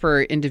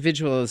hyper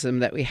individualism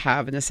that we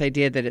have, and this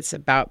idea that it's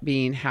about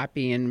being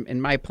happy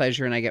and my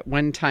pleasure, and I get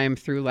one time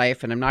through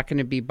life, and I'm not going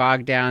to be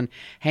bogged down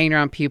hanging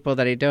around people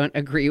that I don't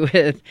agree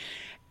with.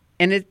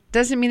 And it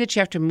doesn't mean that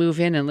you have to move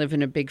in and live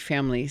in a big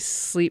family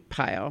sleep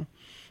pile.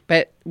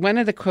 But one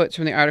of the quotes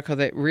from the article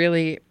that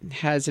really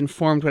has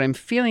informed what I'm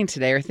feeling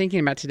today or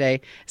thinking about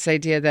today is the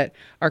idea that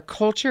our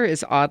culture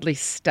is oddly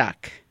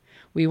stuck.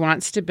 We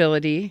want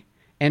stability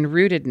and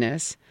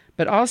rootedness,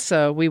 but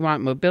also we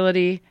want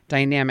mobility,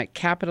 dynamic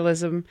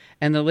capitalism,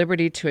 and the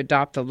liberty to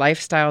adopt the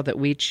lifestyle that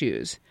we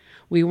choose.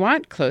 We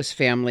want close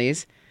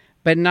families,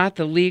 but not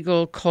the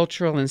legal,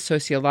 cultural, and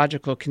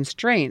sociological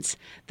constraints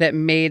that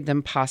made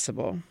them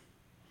possible.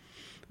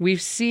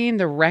 We've seen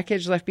the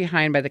wreckage left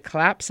behind by the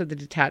collapse of the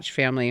detached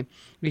family.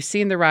 We've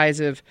seen the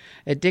rise of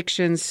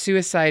addictions,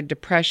 suicide,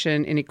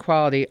 depression,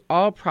 inequality,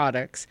 all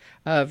products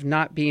of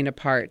not being a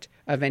part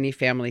of any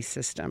family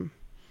system.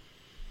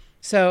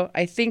 So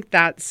I think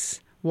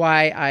that's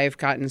why I've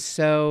gotten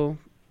so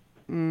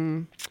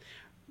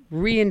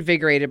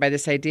reinvigorated by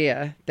this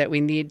idea that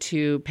we need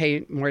to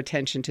pay more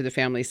attention to the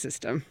family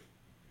system.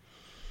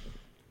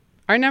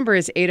 Our number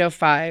is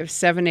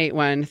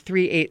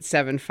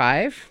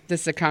 805-781-3875.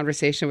 This is a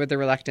conversation with a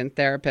reluctant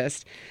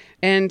therapist.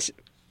 And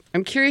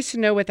I'm curious to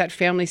know what that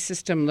family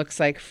system looks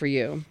like for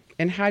you,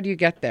 and how do you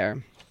get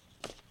there?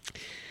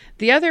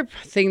 The other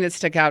thing that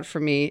stuck out for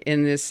me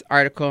in this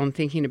article and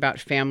thinking about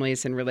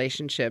families and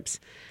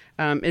relationships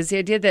is the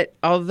idea that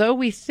although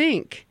we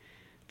think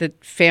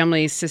that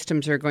family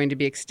systems are going to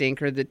be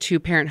extinct, or the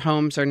two-parent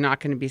homes are not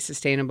going to be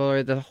sustainable,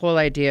 or the whole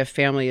idea of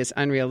family is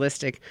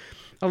unrealistic,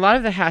 a lot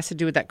of that has to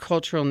do with that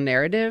cultural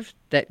narrative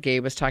that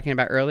Gabe was talking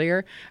about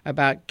earlier,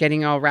 about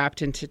getting all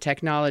wrapped into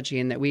technology,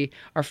 and that we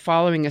are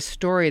following a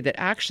story that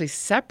actually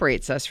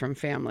separates us from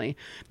family.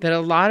 That a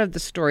lot of the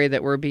story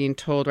that we're being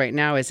told right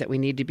now is that we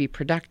need to be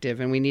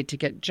productive, and we need to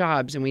get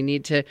jobs, and we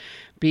need to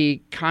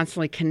be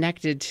constantly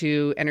connected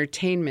to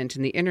entertainment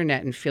and the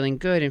internet, and feeling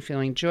good and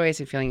feeling joyous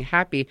and feeling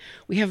happy.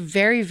 We have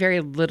very, very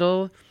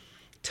little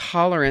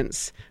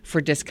tolerance for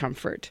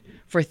discomfort,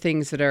 for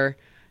things that are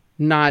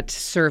not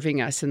serving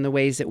us in the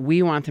ways that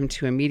we want them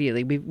to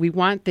immediately. We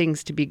want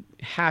things to be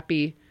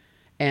happy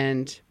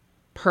and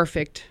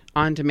perfect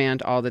on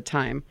demand all the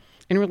time.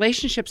 And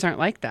relationships aren't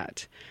like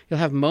that. You'll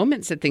have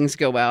moments that things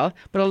go well,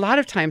 but a lot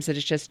of times it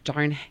is just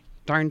darn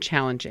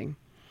challenging.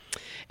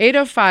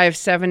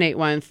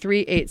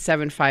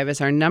 805-781-3875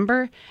 is our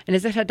number. And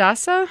is it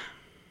Hadassah?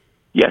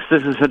 Yes,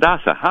 this is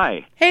Hadassah.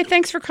 Hi. Hey,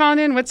 thanks for calling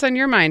in. What's on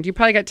your mind? You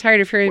probably got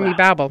tired of hearing me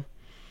babble.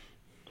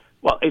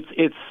 Well,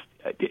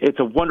 it's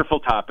a wonderful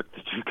topic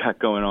that you've got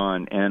going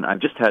on, and I've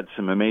just had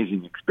some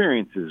amazing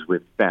experiences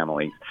with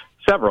families,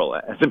 several,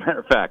 as a matter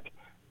of fact.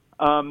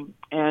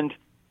 And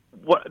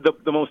what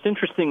the most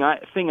interesting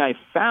thing I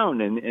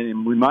found, and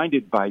I'm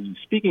reminded by you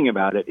speaking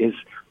about it, is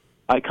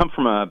I come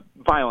from a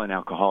violent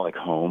alcoholic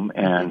home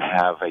and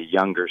have a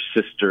younger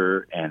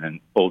sister and an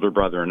older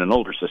brother and an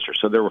older sister.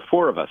 So there were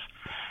four of us.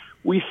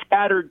 We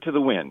scattered to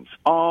the winds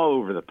all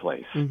over the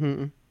place.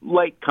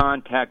 Light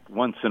contact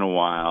once in a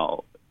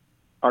while.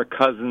 Our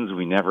cousins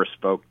we never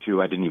spoke to.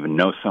 I didn't even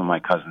know some of my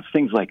cousins,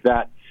 things like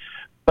that.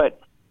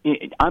 But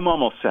I'm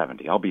almost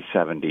 70. I'll be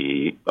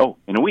 70,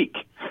 in a week.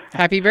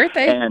 Happy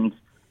birthday. And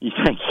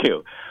thank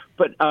you.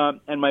 But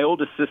and my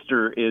oldest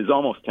sister is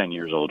almost 10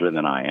 years older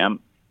than I am.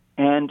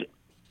 And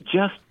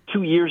just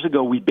 2 years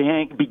ago, we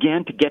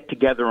began to get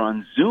together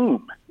on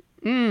Zoom.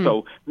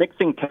 So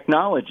mixing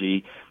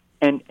technology.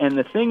 And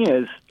the thing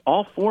is,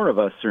 all four of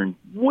us are in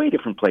way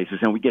different places,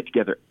 and we get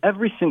together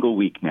every single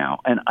week now.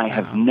 And I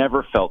have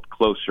never felt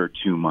closer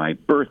to my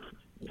birth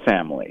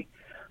family,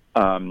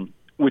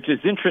 which is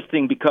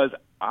interesting because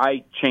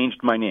I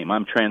changed my name.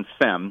 I'm trans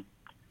femme.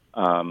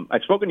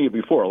 I've spoken to you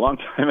before a long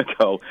time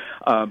ago,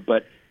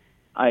 but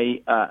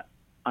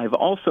I've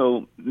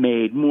also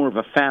made more of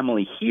a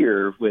family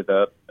here with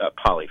a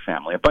poly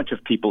family, a bunch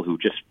of people who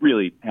just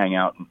really hang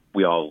out, and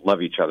we all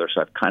love each other.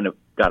 So I've kind of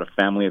got a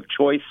family of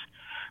choice.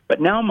 But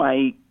now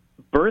my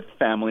birth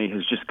family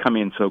has just come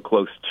in so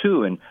close,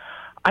 too, and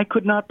I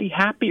could not be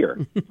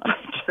happier.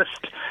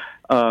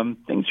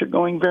 Things are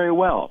going very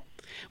well.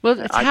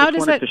 Well, I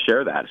just wanted to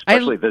share that,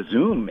 especially the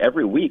Zoom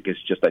every week is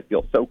just, I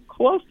feel so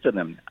close to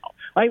them now.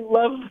 I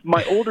love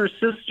my older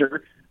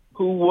sister,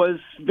 who was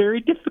very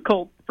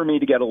difficult for me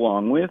to get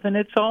along with, and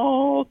it's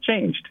all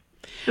changed.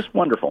 Just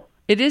wonderful.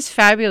 It is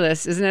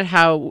fabulous, isn't it,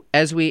 how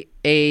as we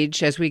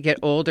age, as we get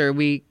older,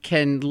 we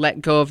can let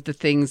go of the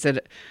things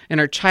that in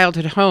our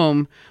childhood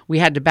home we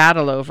had to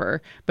battle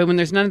over. But when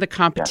there's none of the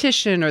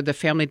competition or the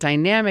family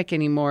dynamic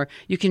anymore,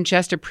 you can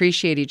just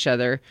appreciate each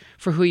other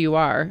for who you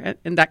are.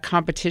 And that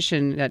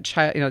competition,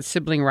 that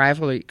sibling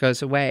rivalry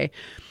goes away.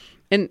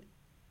 And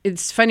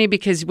it's funny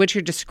because what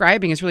you're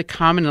describing is really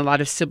common in a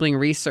lot of sibling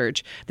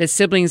research, that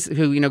siblings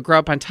who, grow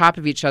up on top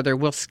of each other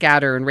will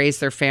scatter and raise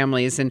their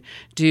families and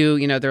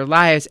do, their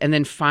lives and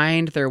then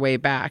find their way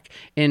back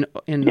in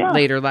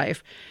later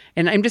life.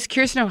 And I'm just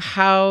curious to know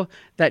how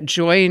that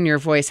joy in your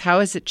voice, how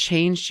has it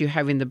changed you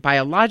having the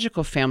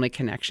biological family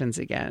connections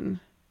again?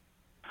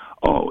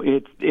 Oh,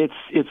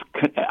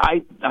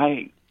 I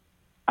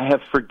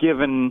have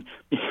forgiven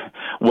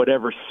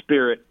whatever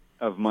spirit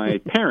of my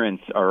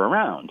parents are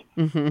around.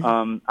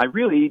 I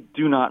really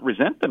do not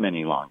resent them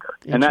any longer.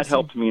 And that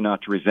helped me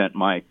not to resent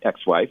my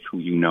ex-wife, who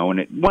and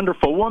a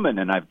wonderful woman,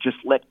 and I've just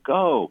let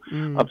go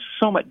of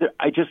so much.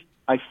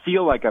 I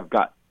feel like I've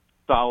got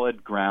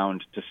solid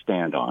ground to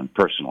stand on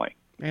personally.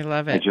 I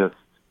love it.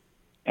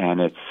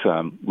 And it's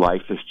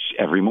life is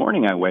every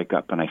morning I wake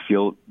up and I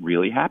feel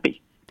really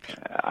happy.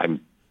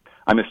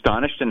 I'm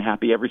astonished and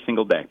happy every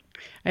single day.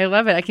 I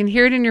love it. I can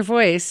hear it in your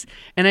voice,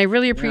 and I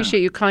really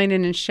appreciate you calling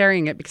in and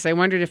sharing it because I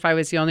wondered if I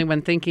was the only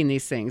one thinking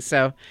these things.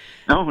 So,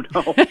 no,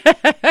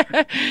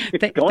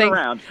 it's going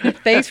around.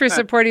 Thanks for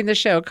supporting the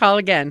show. Call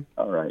again.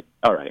 All right.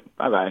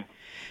 Bye-bye.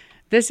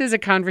 This is A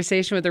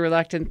Conversation with a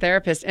Reluctant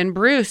Therapist. And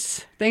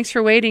Bruce, thanks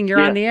for waiting.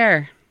 You're on the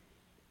air.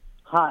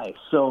 Hi.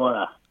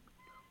 So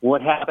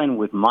what happened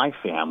with my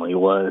family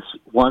was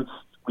once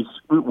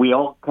we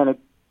all kind of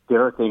did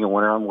our thing and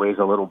went our own ways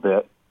a little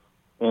bit.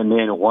 And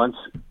then once,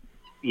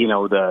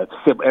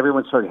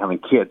 everyone started having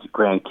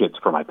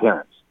grandkids for my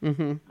parents.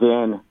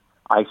 Then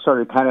I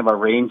started kind of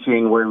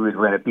arranging where we would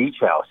rent a beach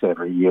house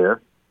every year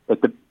at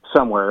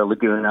somewhere,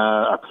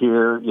 Laguna, up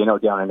here,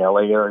 down in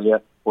LA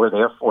area, where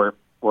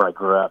I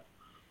grew up.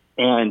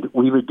 And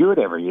we would do it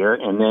every year.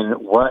 And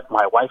then what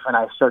my wife and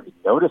I started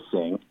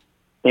noticing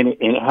And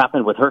it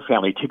happened with her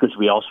family, too, because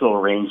we also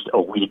arranged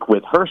a week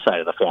with her side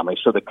of the family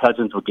so the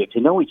cousins would get to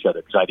know each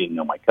other because I didn't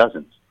know my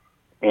cousins.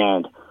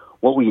 And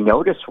what we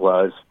noticed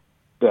was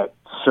that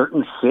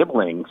certain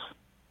siblings,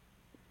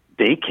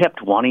 they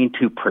kept wanting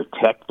to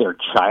protect their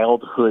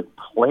childhood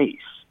place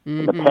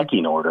in the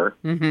pecking order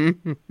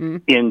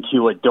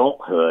into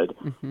adulthood,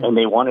 and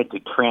they wanted to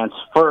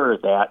transfer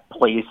that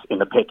place in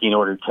the pecking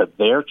order to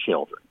their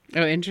children.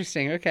 Oh,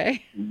 interesting.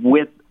 Okay.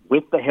 With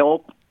the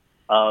help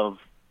of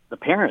the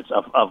parents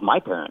of my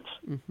parents.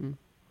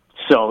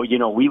 So, you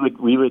know, we would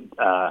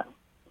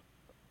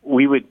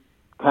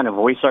kind of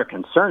voice our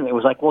concern. It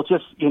was like, well,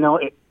 just, you know,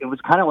 it was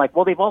kind of like,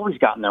 well, they've always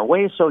gotten their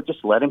way, so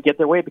just let them get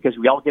their way because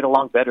we all get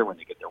along better when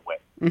they get their way.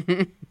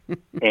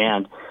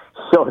 And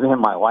so then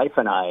my wife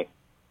and I,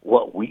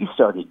 what we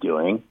started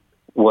doing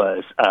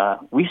was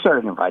we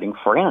started inviting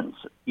friends.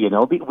 You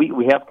know,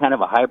 we have kind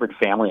of a hybrid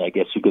family, I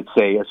guess you could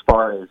say, as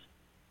far as,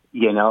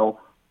 you know,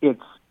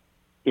 it's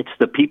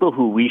the people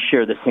who we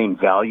share the same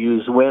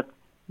values with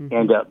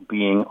end up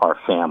being our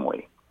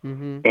family.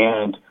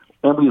 And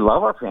we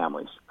love our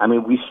families. I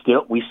mean, we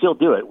still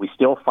do it. We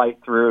still fight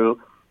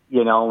through,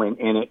 you know, and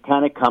it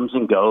kind of comes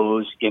and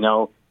goes. You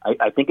know,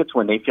 I think it's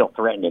when they feel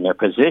threatened in their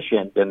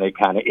position, then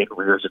it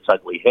rears its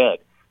ugly head.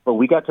 But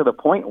we got to the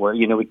point where,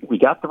 you know, we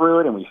got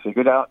through it and we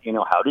figured out, you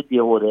know, how to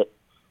deal with it.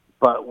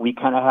 But we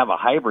kind of have a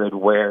hybrid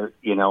where,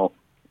 you know,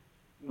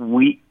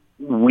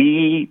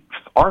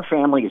 our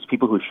family is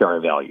people who share our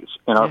values,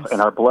 and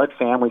our blood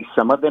family.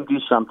 Some of them do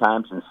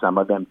sometimes, and some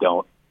of them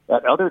don't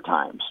at other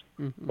times.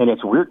 And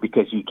it's weird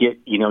because you get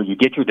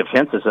your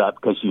defenses up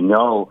because you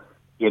know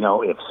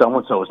if so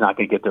and so is not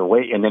going to get their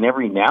way, and then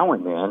every now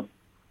and then,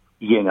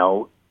 you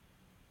know,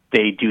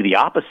 they do the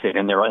opposite,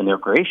 and they're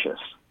gracious.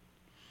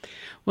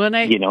 Well,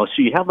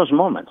 so you have those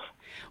moments.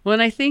 Well,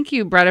 and I think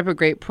you brought up a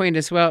great point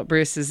as well,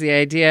 Bruce, is the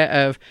idea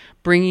of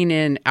bringing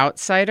in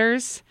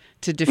outsiders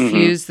to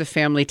diffuse the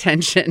family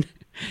tension.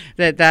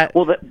 That's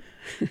what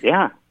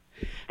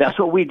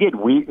we did.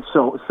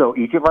 So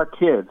each of our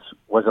kids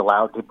was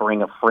allowed to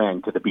bring a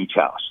friend to the beach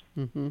house,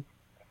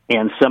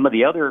 and some of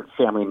the other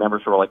family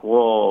members were like,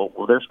 "Well,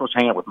 they're supposed to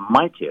hang out with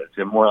my kids,"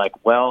 and we're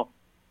like, "Well,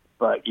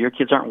 but your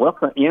kids aren't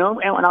welcome," you know.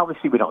 And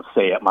obviously, we don't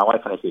say it. My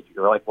wife and I say,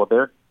 "You're like, well,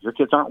 your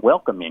kids aren't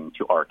welcoming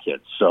to our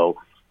kids, so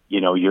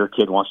you know, your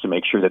kid wants to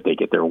make sure that they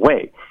get their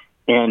way."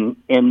 And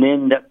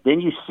then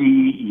you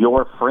see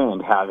your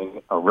friend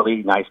having a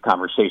really nice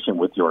conversation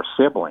with your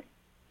sibling.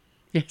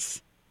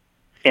 Yes.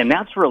 And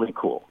that's really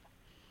cool.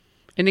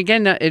 And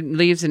again, it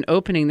leaves an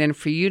opening then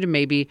for you to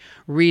maybe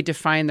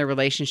redefine the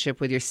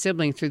relationship with your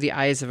sibling through the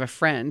eyes of a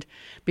friend.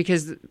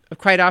 Because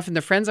quite often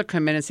the friends will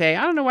come in and say,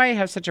 "I don't know why you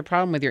have such a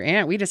problem with your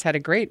aunt. We just had a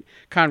great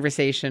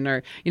conversation."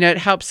 Or, you know, it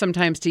helps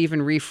sometimes to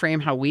even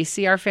reframe how we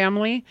see our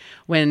family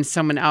when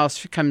someone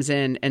else comes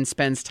in and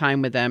spends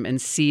time with them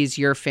and sees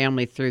your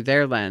family through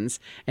their lens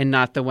and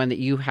not the one that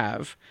you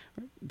have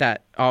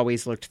that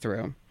always looked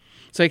through.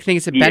 So I think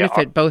it's a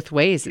benefit both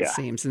ways, it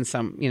seems, in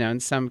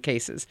some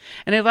cases.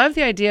 And I love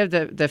the idea of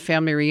the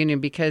family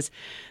reunion because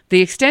the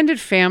extended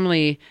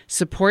family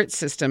support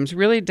systems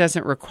really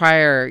doesn't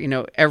require, you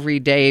know, every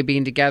day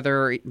being together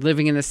or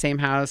living in the same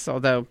house,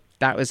 although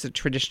that was a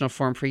traditional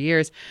form for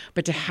years.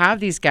 But to have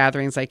these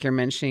gatherings, like you're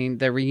mentioning,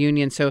 the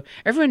reunion, so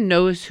everyone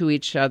knows who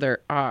each other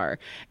are.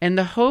 And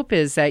the hope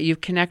is that you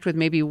connect with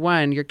maybe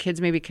one, your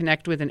kids maybe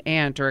connect with an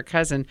aunt or a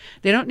cousin.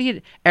 They don't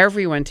need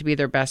everyone to be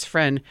their best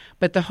friend,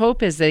 but the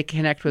hope is they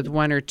connect with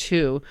one or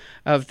two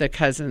of the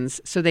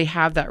cousins so they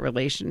have that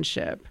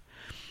relationship.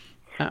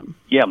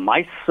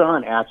 My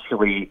son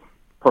actually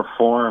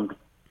performed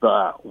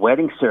the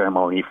wedding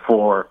ceremony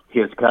for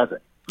his cousin.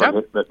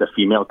 The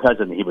female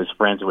cousin he was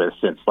friends with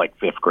since like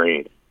 5th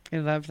grade. I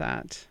love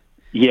that.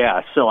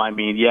 Yeah, so I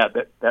mean,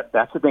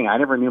 that's the thing. I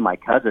never knew my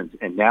cousins,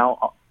 and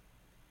now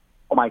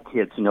all my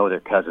kids know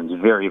their cousins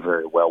very,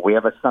 very well. We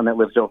have a son that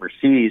lives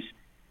overseas,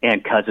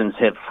 and cousins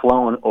have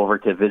flown over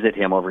to visit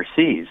him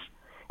overseas,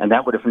 and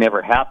that would have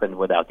never happened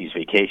without these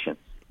vacations.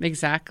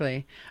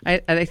 Exactly.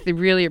 I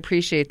really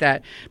appreciate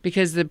that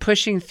because the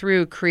pushing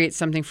through creates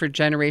something for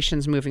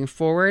generations moving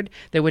forward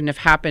that wouldn't have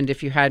happened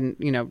if you hadn't,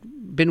 you know,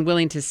 been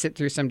willing to sit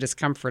through some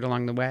discomfort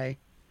along the way.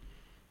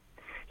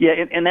 Yeah,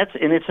 and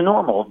it's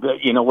normal.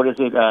 You know, what is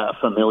it?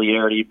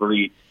 Familiarity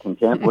breeds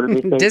contempt. What do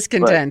they say?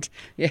 Discontent.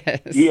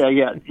 Yes.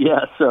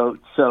 Yeah. So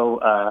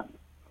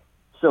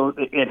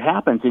it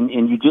happens,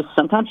 and you just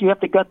sometimes you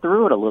have to gut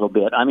through it a little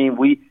bit. I mean,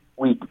 we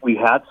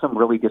had some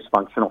really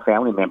dysfunctional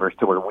family members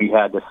to where we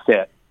had to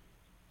sit.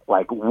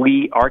 Like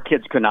our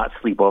kids could not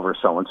sleep over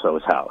so and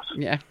so's house.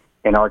 Yeah.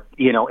 And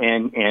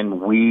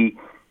we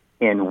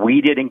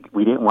didn't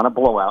want to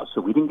blow out, so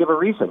we didn't give a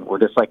reason. We're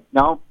just like,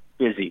 no,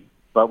 busy.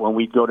 But when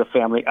we go to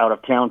out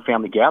of town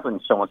family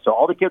gatherings, so and so,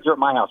 all the kids are at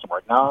my house. I'm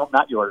like, no,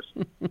 not yours.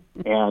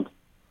 and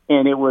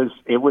it was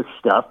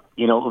stuff,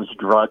 you know, it was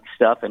drug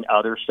stuff and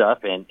other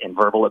stuff and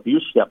verbal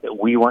abuse stuff that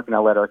we weren't going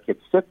to let our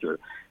kids sit through.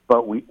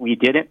 But we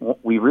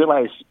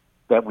realized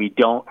that we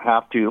don't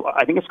have to.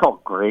 I think it's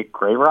called gray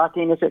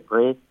rocking. Is it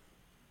gray?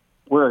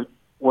 Where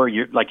where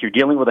you're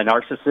dealing with a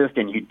narcissist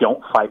and you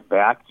don't fight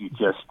back, you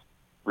just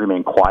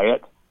remain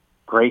quiet.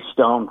 Gray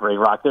stone, gray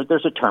rock.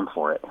 There's a term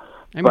for it.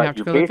 I'm gonna have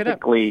to go look it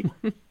up.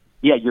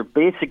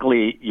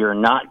 You're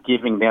not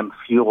giving them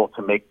fuel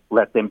to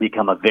let them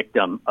become a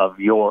victim of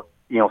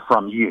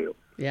from you.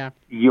 Yeah.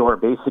 You're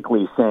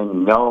basically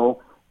saying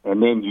no,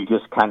 and then you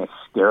just kind of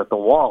stare at the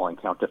wall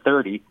and count to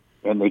 30,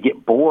 and they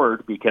get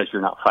bored because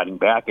you're not fighting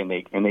back, and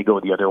they go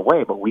the other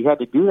way. But we had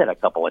to do that a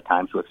couple of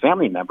times with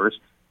family members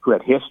who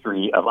had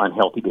history of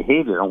unhealthy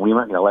behavior, and we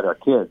weren't going to let our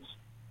kids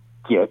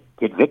get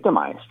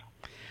victimized.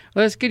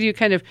 Well, it's good you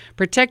kind of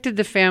protected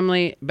the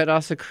family, but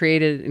also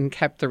created and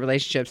kept the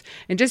relationships.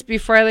 And just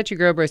before I let you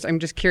go, Bruce, I'm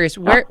just curious,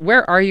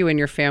 where are you in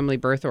your family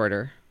birth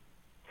order?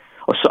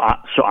 Oh,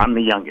 so I'm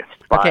the youngest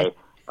by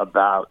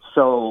about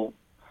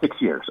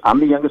 6 years. I'm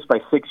the youngest by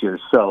 6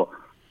 years. So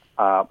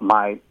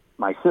my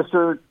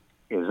sister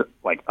is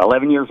like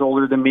 11 years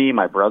older than me.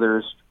 My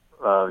brother's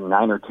 9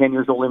 or 10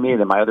 years older than me. And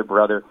then my other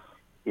brother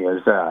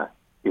is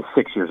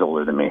 6 years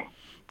older than me.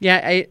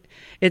 Yeah,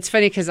 it's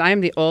funny because I'm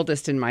the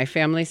oldest in my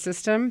family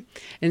system.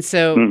 And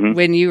so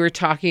when you were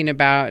talking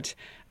about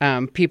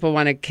people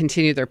want to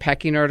continue their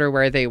pecking order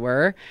where they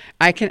were,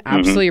 I can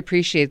absolutely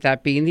appreciate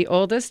that being the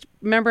oldest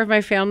member of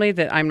my family,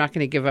 that I'm not going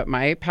to give up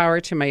my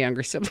power to my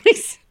younger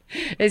siblings.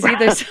 Is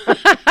either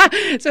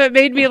so it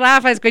made me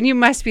laugh. I was going, you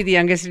must be the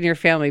youngest in your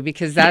family,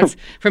 because that's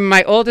from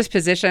my oldest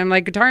position. I'm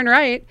like, darn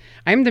right,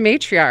 I'm the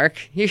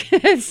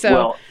matriarch.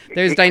 So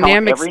there's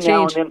dynamics every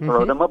change. Now and then,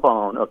 throw them a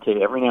bone,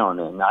 okay? Every now and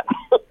then, not.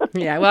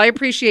 Yeah, well, I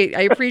appreciate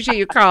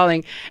you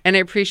calling, and I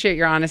appreciate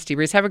your honesty,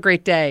 Bruce. Have a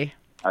great day.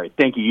 All right,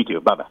 thank you. You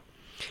too. Bye bye.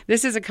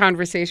 This is a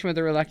conversation with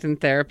a reluctant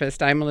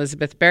therapist. I'm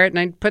Elizabeth Barrett, and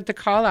I put the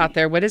call out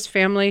there. What does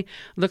family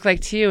look like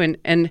to you,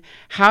 and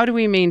how do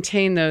we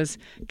maintain those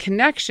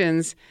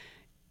connections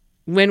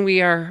when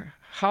we are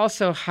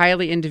also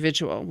highly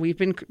individual? We've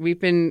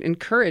been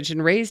encouraged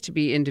and raised to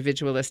be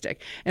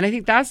individualistic, and I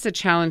think that's the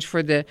challenge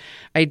for the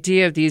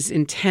idea of these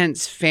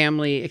intense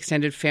family,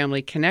 extended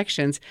family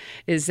connections,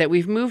 is that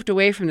we've moved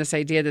away from this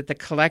idea that the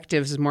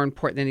collective is more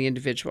important than the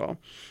individual.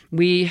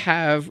 We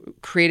have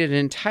created an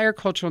entire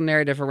cultural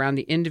narrative around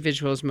the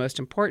individual is most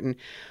important,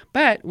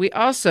 but we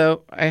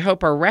also, I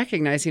hope, are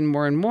recognizing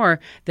more and more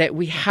that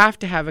we have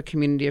to have a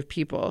community of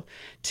people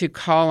to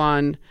call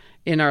on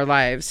in our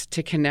lives,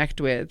 to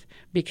connect with,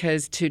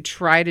 because to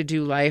try to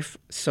do life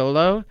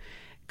solo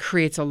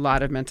creates a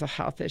lot of mental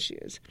health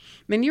issues.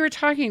 I mean, you were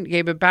talking,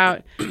 Gabe,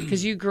 about,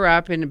 because you grew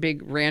up in a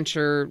big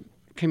rancher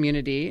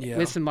community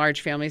with some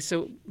large families.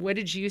 So what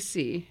did you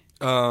see?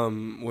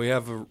 We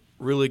have a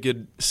really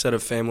good set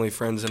of family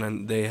friends,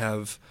 and they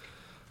have,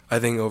 I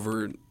think,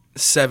 over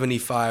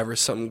 75 or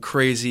something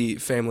crazy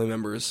family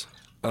members,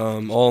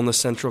 all in the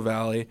Central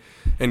Valley.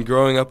 And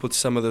growing up with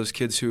some of those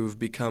kids who have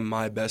become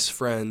my best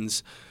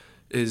friends,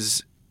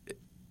 is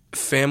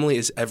family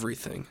is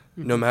everything,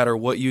 no matter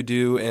what you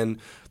do. And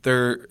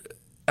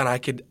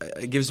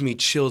it gives me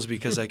chills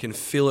because I can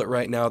feel it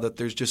right now, that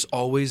there's just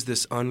always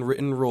this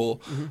unwritten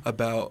rule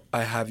about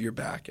I have your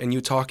back. And you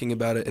talking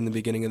about it in the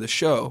beginning of the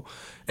show.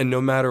 And no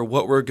matter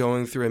what we're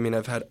going through, I mean,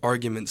 I've had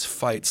arguments,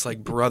 fights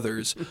like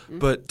brothers,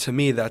 but to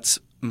me, that's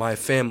my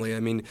family. I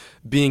mean,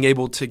 being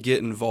able to get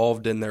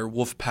involved in their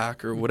wolf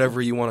pack, or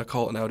whatever you want to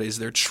call it nowadays,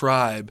 their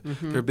tribe,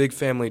 their big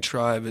family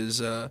tribe,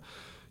 is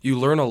you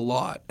learn a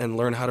lot, and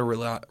learn how to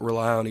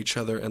rely on each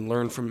other, and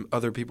learn from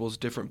other people's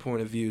different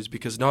point of views,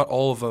 because not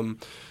all of them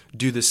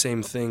do the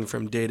same thing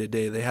from day to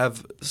day. They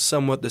have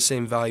somewhat the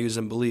same values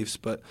and beliefs,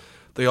 but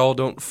they all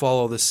don't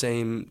follow the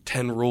same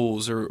 10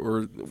 rules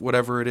or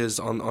whatever it is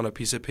on a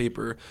piece of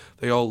paper.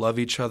 They all love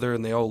each other,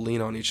 and they all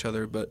lean on each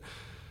other. But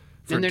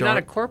and they're not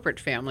a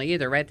corporate family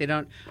either, right? They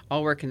don't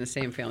all work in the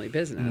same family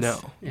business.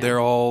 No, they're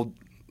all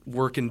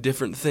work in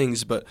different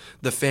things, but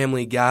the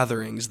family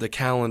gatherings, the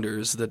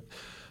calendars, the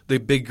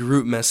big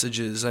group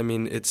messages, I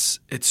mean, it's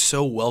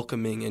so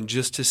welcoming. And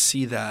just to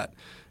see that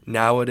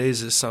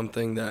nowadays is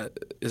something that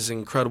is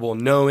incredible.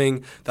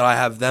 Knowing that I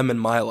have them in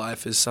my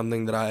life is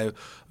something that I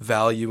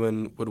value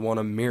and would want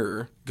to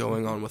mirror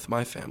going on with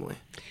my family.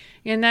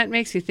 And that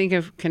makes you think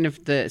of kind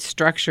of the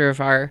structure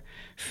of our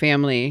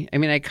family. I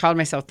mean, I called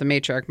myself the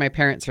matriarch. My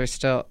parents are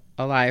still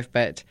alive,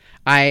 but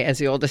I, as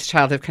the oldest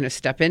child, have kind of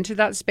stepped into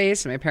that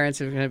space. And my parents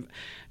have kind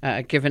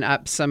of given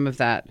up some of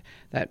that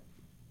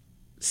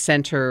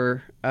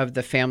center of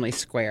the family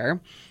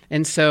square.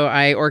 And so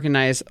I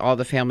organize all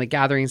the family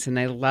gatherings, and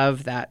I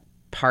love that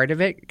part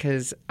of it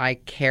because I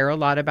care a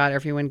lot about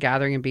everyone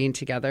gathering and being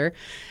together.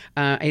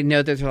 I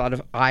know there's a lot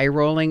of eye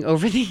rolling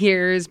over the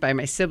years by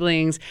my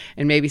siblings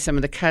and maybe some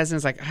of the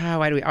cousins, like, oh,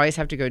 why do we always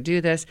have to go do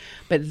this?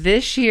 But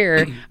this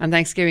year on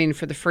Thanksgiving,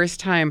 for the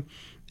first time,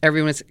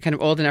 everyone was kind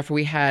of old enough where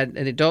we had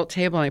an adult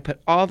table, and I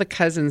put all the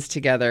cousins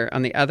together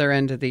on the other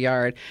end of the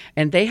yard,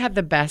 and they had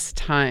the best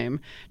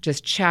time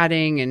just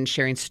chatting and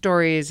sharing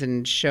stories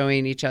and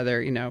showing each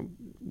other,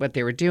 what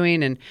they were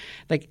doing. And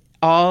like,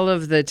 all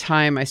of the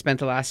time I spent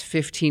the last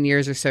 15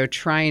 years or so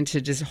trying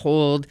to just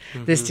hold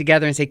this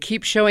together and say,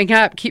 keep showing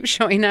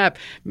up.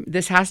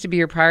 This has to be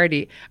your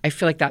priority. I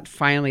feel like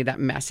that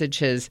message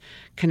has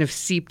kind of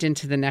seeped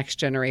into the next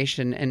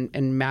generation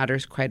and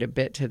matters quite a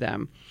bit to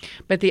them.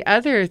 But the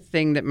other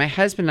thing that my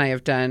husband and I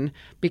have done,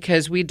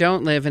 because we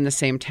don't live in the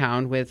same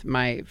town with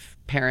my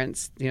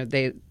parents,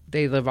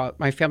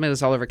 my family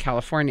lives all over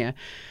California.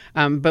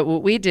 But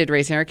what we did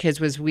raising our kids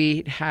was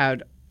we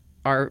had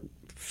our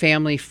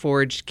family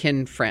forged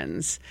kin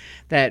friends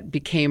that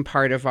became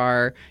part of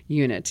our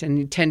unit,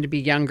 and tend to be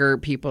younger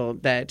people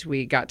that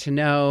we got to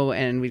know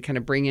and we'd kind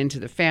of bring into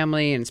the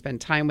family and spend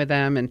time with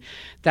them. And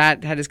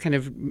that has kind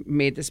of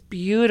made this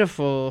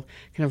beautiful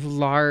kind of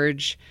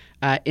large,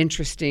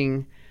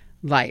 interesting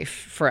life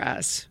for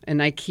us.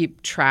 And I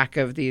keep track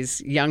of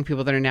these young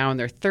people that are now in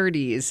their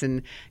 30s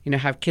and,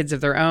 have kids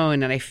of their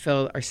own, and I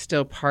feel are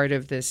still part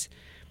of this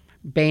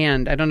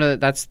band. I don't know,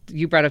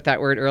 you brought up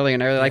that word earlier,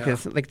 and I really like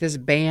this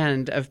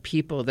band of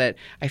people that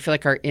I feel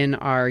like are in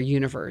our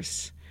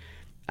universe.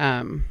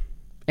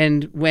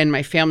 And when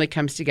my family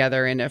comes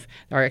together, and if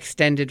our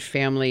extended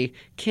family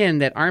kin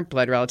that aren't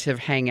blood relative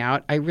hang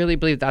out, I really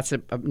believe that's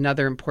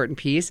another important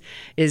piece,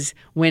 is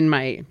when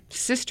my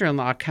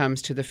sister-in-law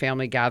comes to the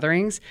family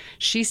gatherings,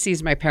 she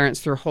sees my parents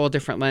through a whole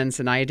different lens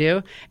than I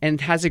do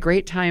and has a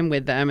great time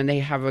with them, and they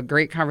have a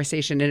great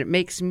conversation, and it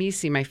makes me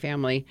see my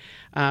family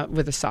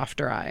with a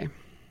softer eye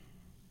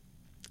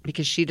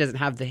because she doesn't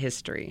have the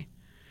history.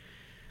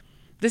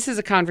 This is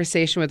a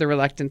conversation with a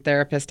reluctant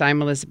therapist.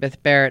 I'm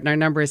Elizabeth Barrett, and our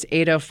number is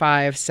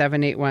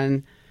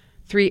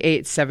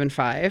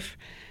 805-781-3875.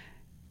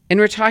 And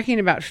we're talking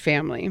about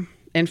family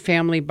and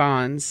family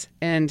bonds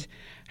and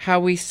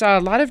how we saw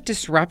a lot of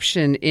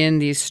disruption in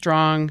these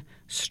strong,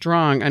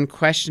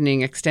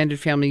 unquestioning extended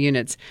family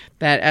units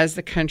that as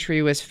the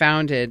country was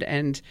founded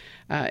and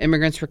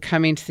immigrants were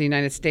coming to the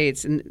United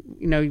States. And,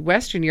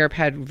 Western Europe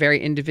had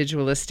very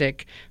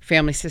individualistic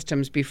family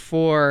systems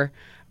before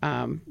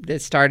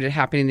that started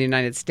happening in the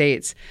United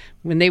States.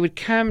 When they would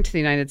come to the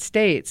United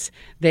States,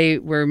 they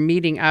were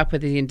meeting up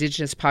with the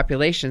indigenous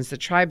populations, the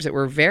tribes that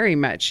were very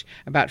much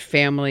about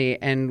family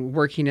and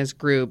working as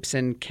groups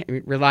and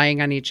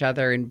relying on each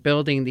other and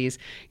building these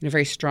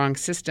very strong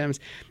systems.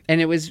 And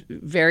it was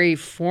very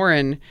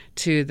foreign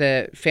to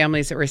the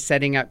families that were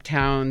setting up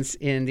towns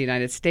in the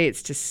United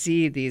States to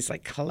see these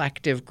like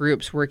collective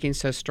groups working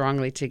so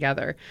strongly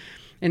together.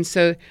 And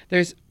so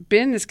there's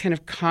been this kind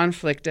of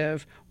conflict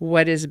of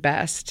what is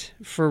best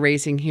for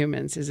raising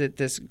humans. Is it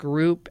this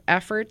group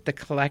effort, the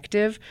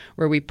collective,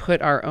 where we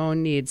put our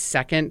own needs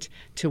second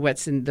to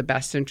what's in the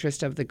best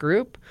interest of the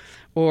group?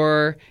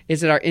 Or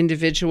is it our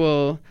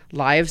individual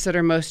lives that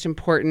are most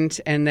important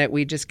and that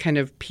we just kind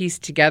of piece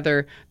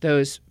together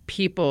those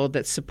people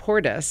that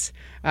support us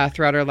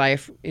throughout our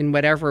life in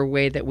whatever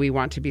way that we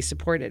want to be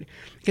supported?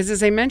 Because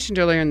as I mentioned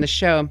earlier in the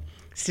show,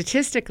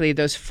 statistically,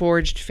 those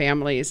forged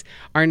families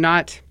are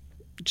not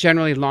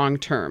generally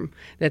long-term,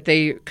 that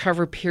they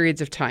cover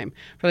periods of time.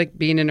 For like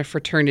being in a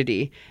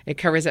fraternity, it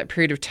covers that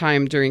period of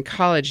time during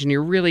college, and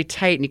you're really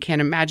tight and you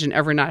can't imagine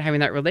ever not having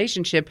that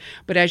relationship.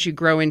 But as you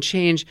grow and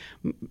change,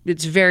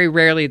 it's very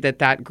rarely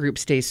that group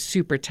stays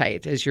super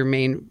tight as your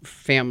main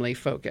family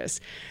focus.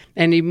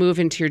 And you move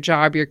into your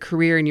job, your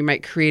career, and you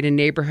might create a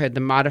neighborhood,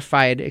 the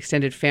modified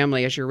extended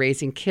family as you're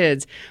raising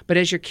kids. But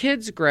as your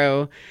kids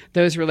grow,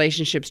 those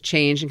relationships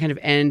change and kind of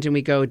end, and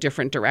we go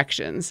different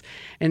directions.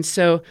 And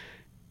so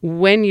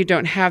when you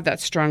don't have that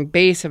strong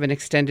base of an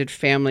extended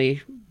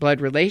family blood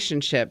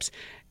relationships,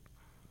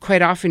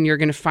 quite often you're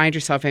going to find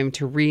yourself having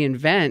to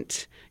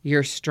reinvent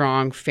your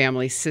strong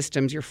family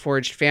systems, your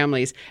forged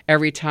families,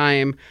 every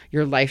time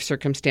your life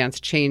circumstance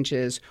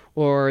changes,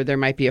 or there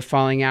might be a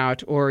falling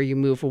out, or you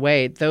move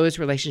away. Those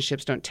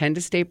relationships don't tend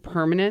to stay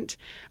permanent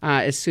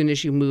as soon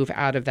as you move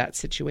out of that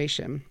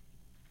situation.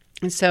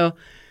 And so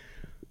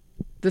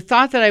the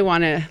thought that I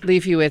want to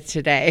leave you with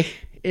today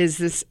is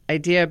this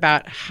idea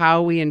about how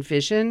we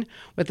envision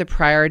what the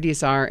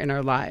priorities are in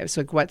our lives,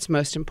 like what's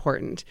most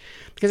important.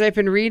 Because I've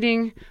been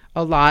reading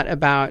a lot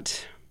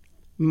about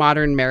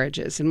modern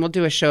marriages, and we'll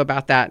do a show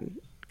about that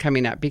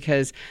coming up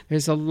because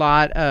there's a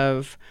lot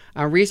of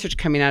research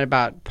coming out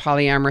about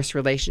polyamorous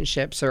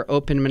relationships or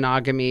open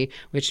monogamy,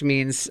 which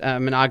means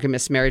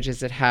monogamous marriages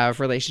that have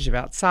relationship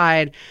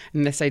outside,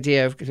 and this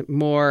idea of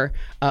more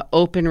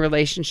open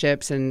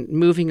relationships and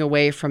moving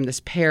away from this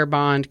pair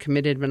bond,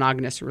 committed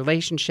monogamous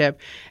relationship,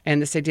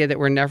 and this idea that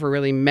we're never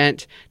really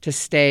meant to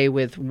stay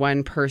with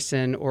one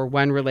person or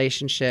one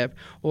relationship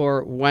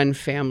or one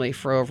family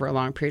for over a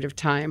long period of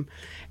time.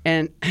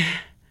 And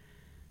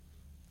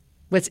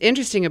what's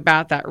interesting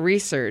about that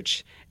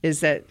research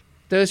is that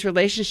those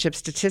relationships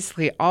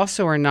statistically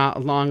also are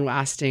not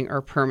long-lasting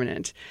or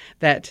permanent,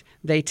 that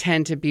they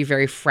tend to be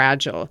very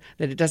fragile,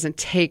 that it doesn't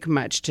take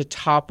much to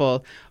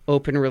topple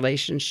open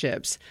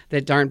relationships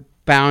that aren't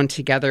bound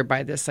together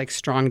by this like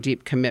strong,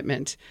 deep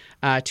commitment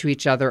to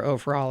each other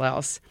over all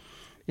else.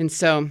 And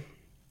so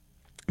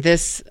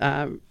this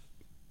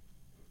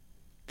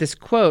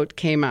quote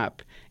came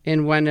up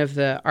in one of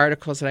the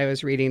articles that I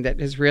was reading that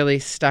has really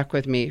stuck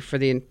with me for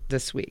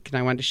this week, and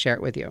I wanted to share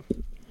it with you.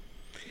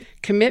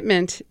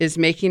 Commitment is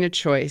making a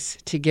choice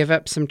to give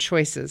up some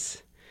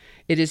choices.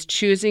 It is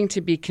choosing to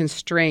be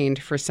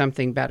constrained for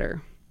something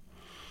better.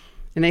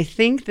 And I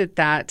think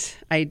that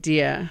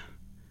idea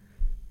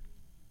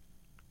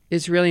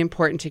is really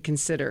important to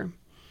consider,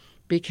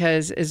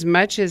 because as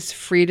much as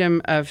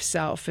freedom of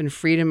self and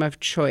freedom of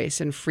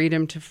choice and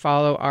freedom to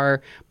follow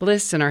our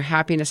bliss and our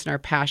happiness and our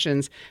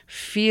passions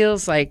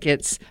feels like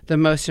it's the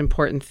most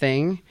important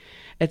thing,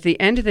 at the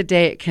end of the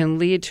day, it can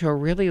lead to a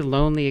really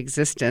lonely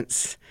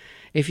existence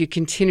if you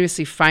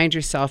continuously find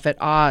yourself at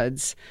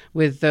odds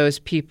with those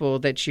people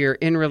that you're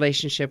in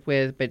relationship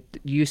with, but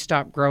you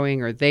stop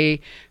growing, or they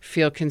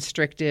feel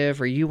constrictive,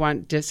 or you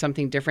want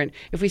something different.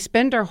 If we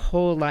spend our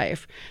whole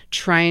life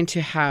trying to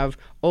have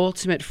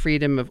ultimate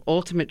freedom of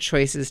ultimate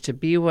choices to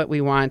be what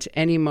we want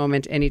any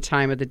moment, any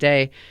time of the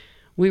day,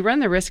 we run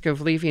the risk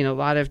of leaving a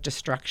lot of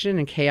destruction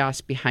and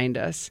chaos behind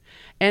us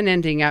and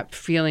ending up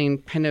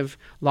feeling kind of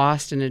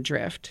lost and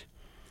adrift.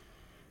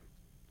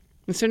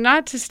 And so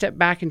not to step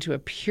back into a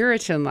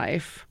Puritan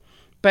life,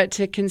 but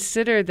to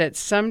consider that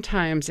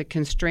sometimes a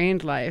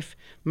constrained life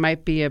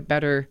might be a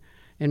better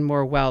and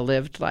more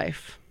well-lived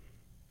life.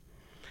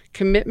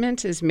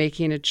 Commitment is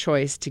making a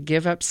choice to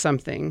give up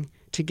something,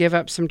 to give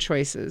up some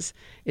choices.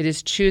 It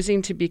is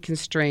choosing to be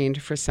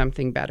constrained for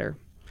something better.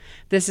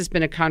 This has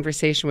been a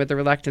conversation with the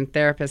Reluctant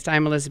Therapist.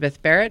 I'm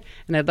Elizabeth Barrett,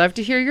 and I'd love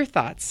to hear your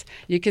thoughts.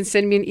 You can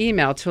send me an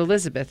email to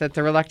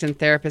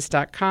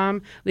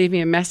elizabeth@thereluctanttherapist.com. Leave me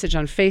a message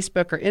on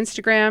Facebook or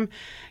Instagram.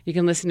 You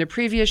can listen to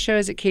previous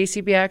shows at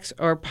KCBX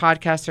or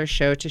podcast our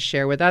show to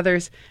share with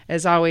others.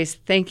 As always,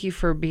 thank you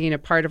for being a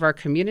part of our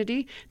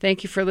community.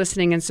 Thank you for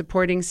listening and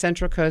supporting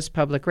Central Coast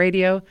Public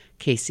Radio,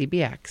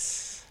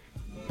 KCBX.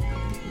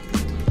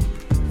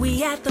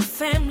 We at the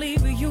family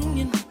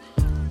reunion,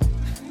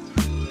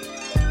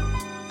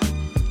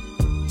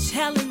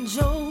 telling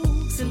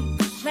jokes and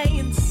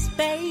playing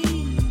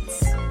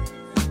spades.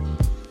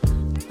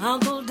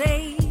 Uncle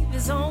Dave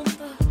is on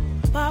the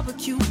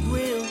barbecue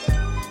grill.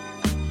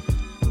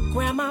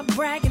 Grandma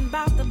bragging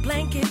about the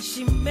blanket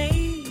she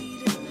made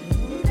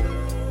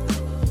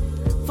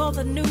for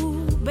the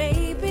new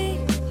baby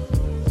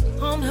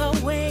on her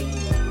way.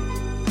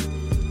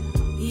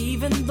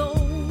 Even though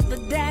the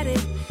daddy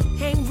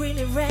ain't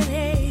really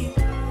ready,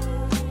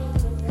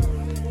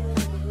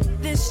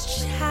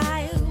 this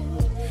child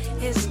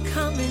is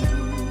coming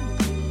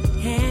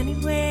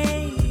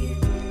anyway.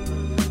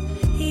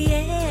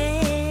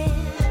 Yeah,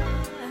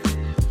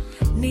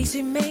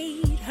 Niecy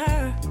made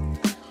her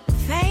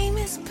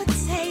famous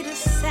potato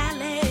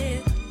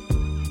salad.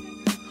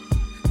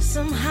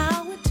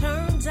 Somehow it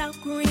turns out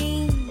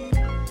green.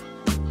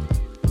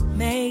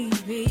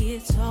 Maybe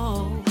it's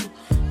all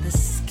the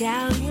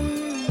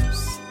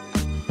scallions,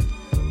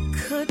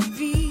 could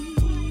be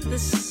the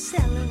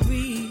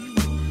celery.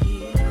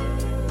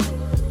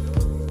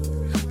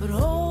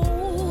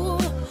 Oh,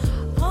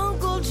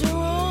 Uncle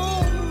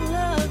Jerome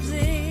loves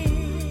it.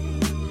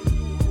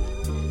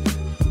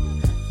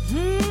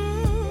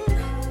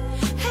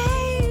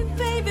 Hey,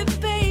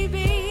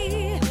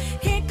 baby,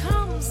 here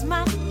comes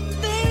my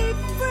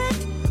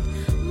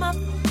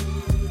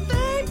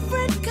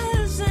favorite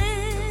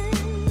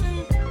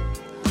cousin.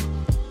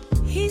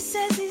 He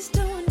says he's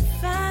doing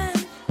fine,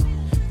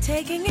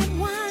 taking it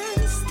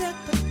one step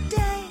a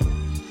day.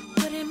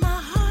 But in my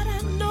heart,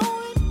 I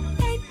know it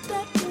ain't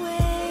that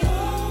way.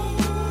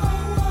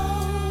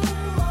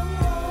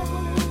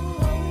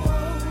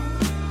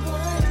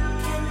 What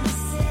can I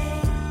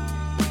say?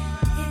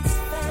 It's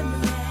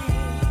family.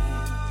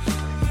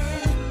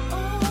 And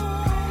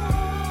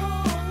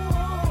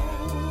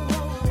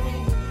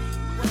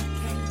what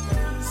can I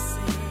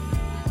say?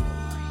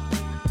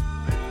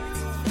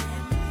 It's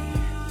family.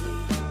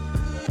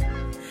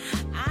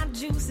 Our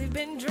Juicy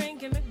been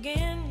drinking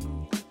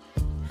again.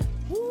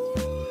 Ooh,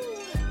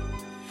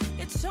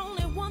 it's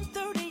only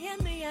 1:30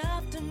 in the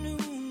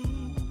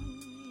afternoon.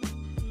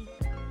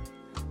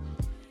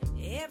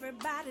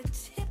 Everybody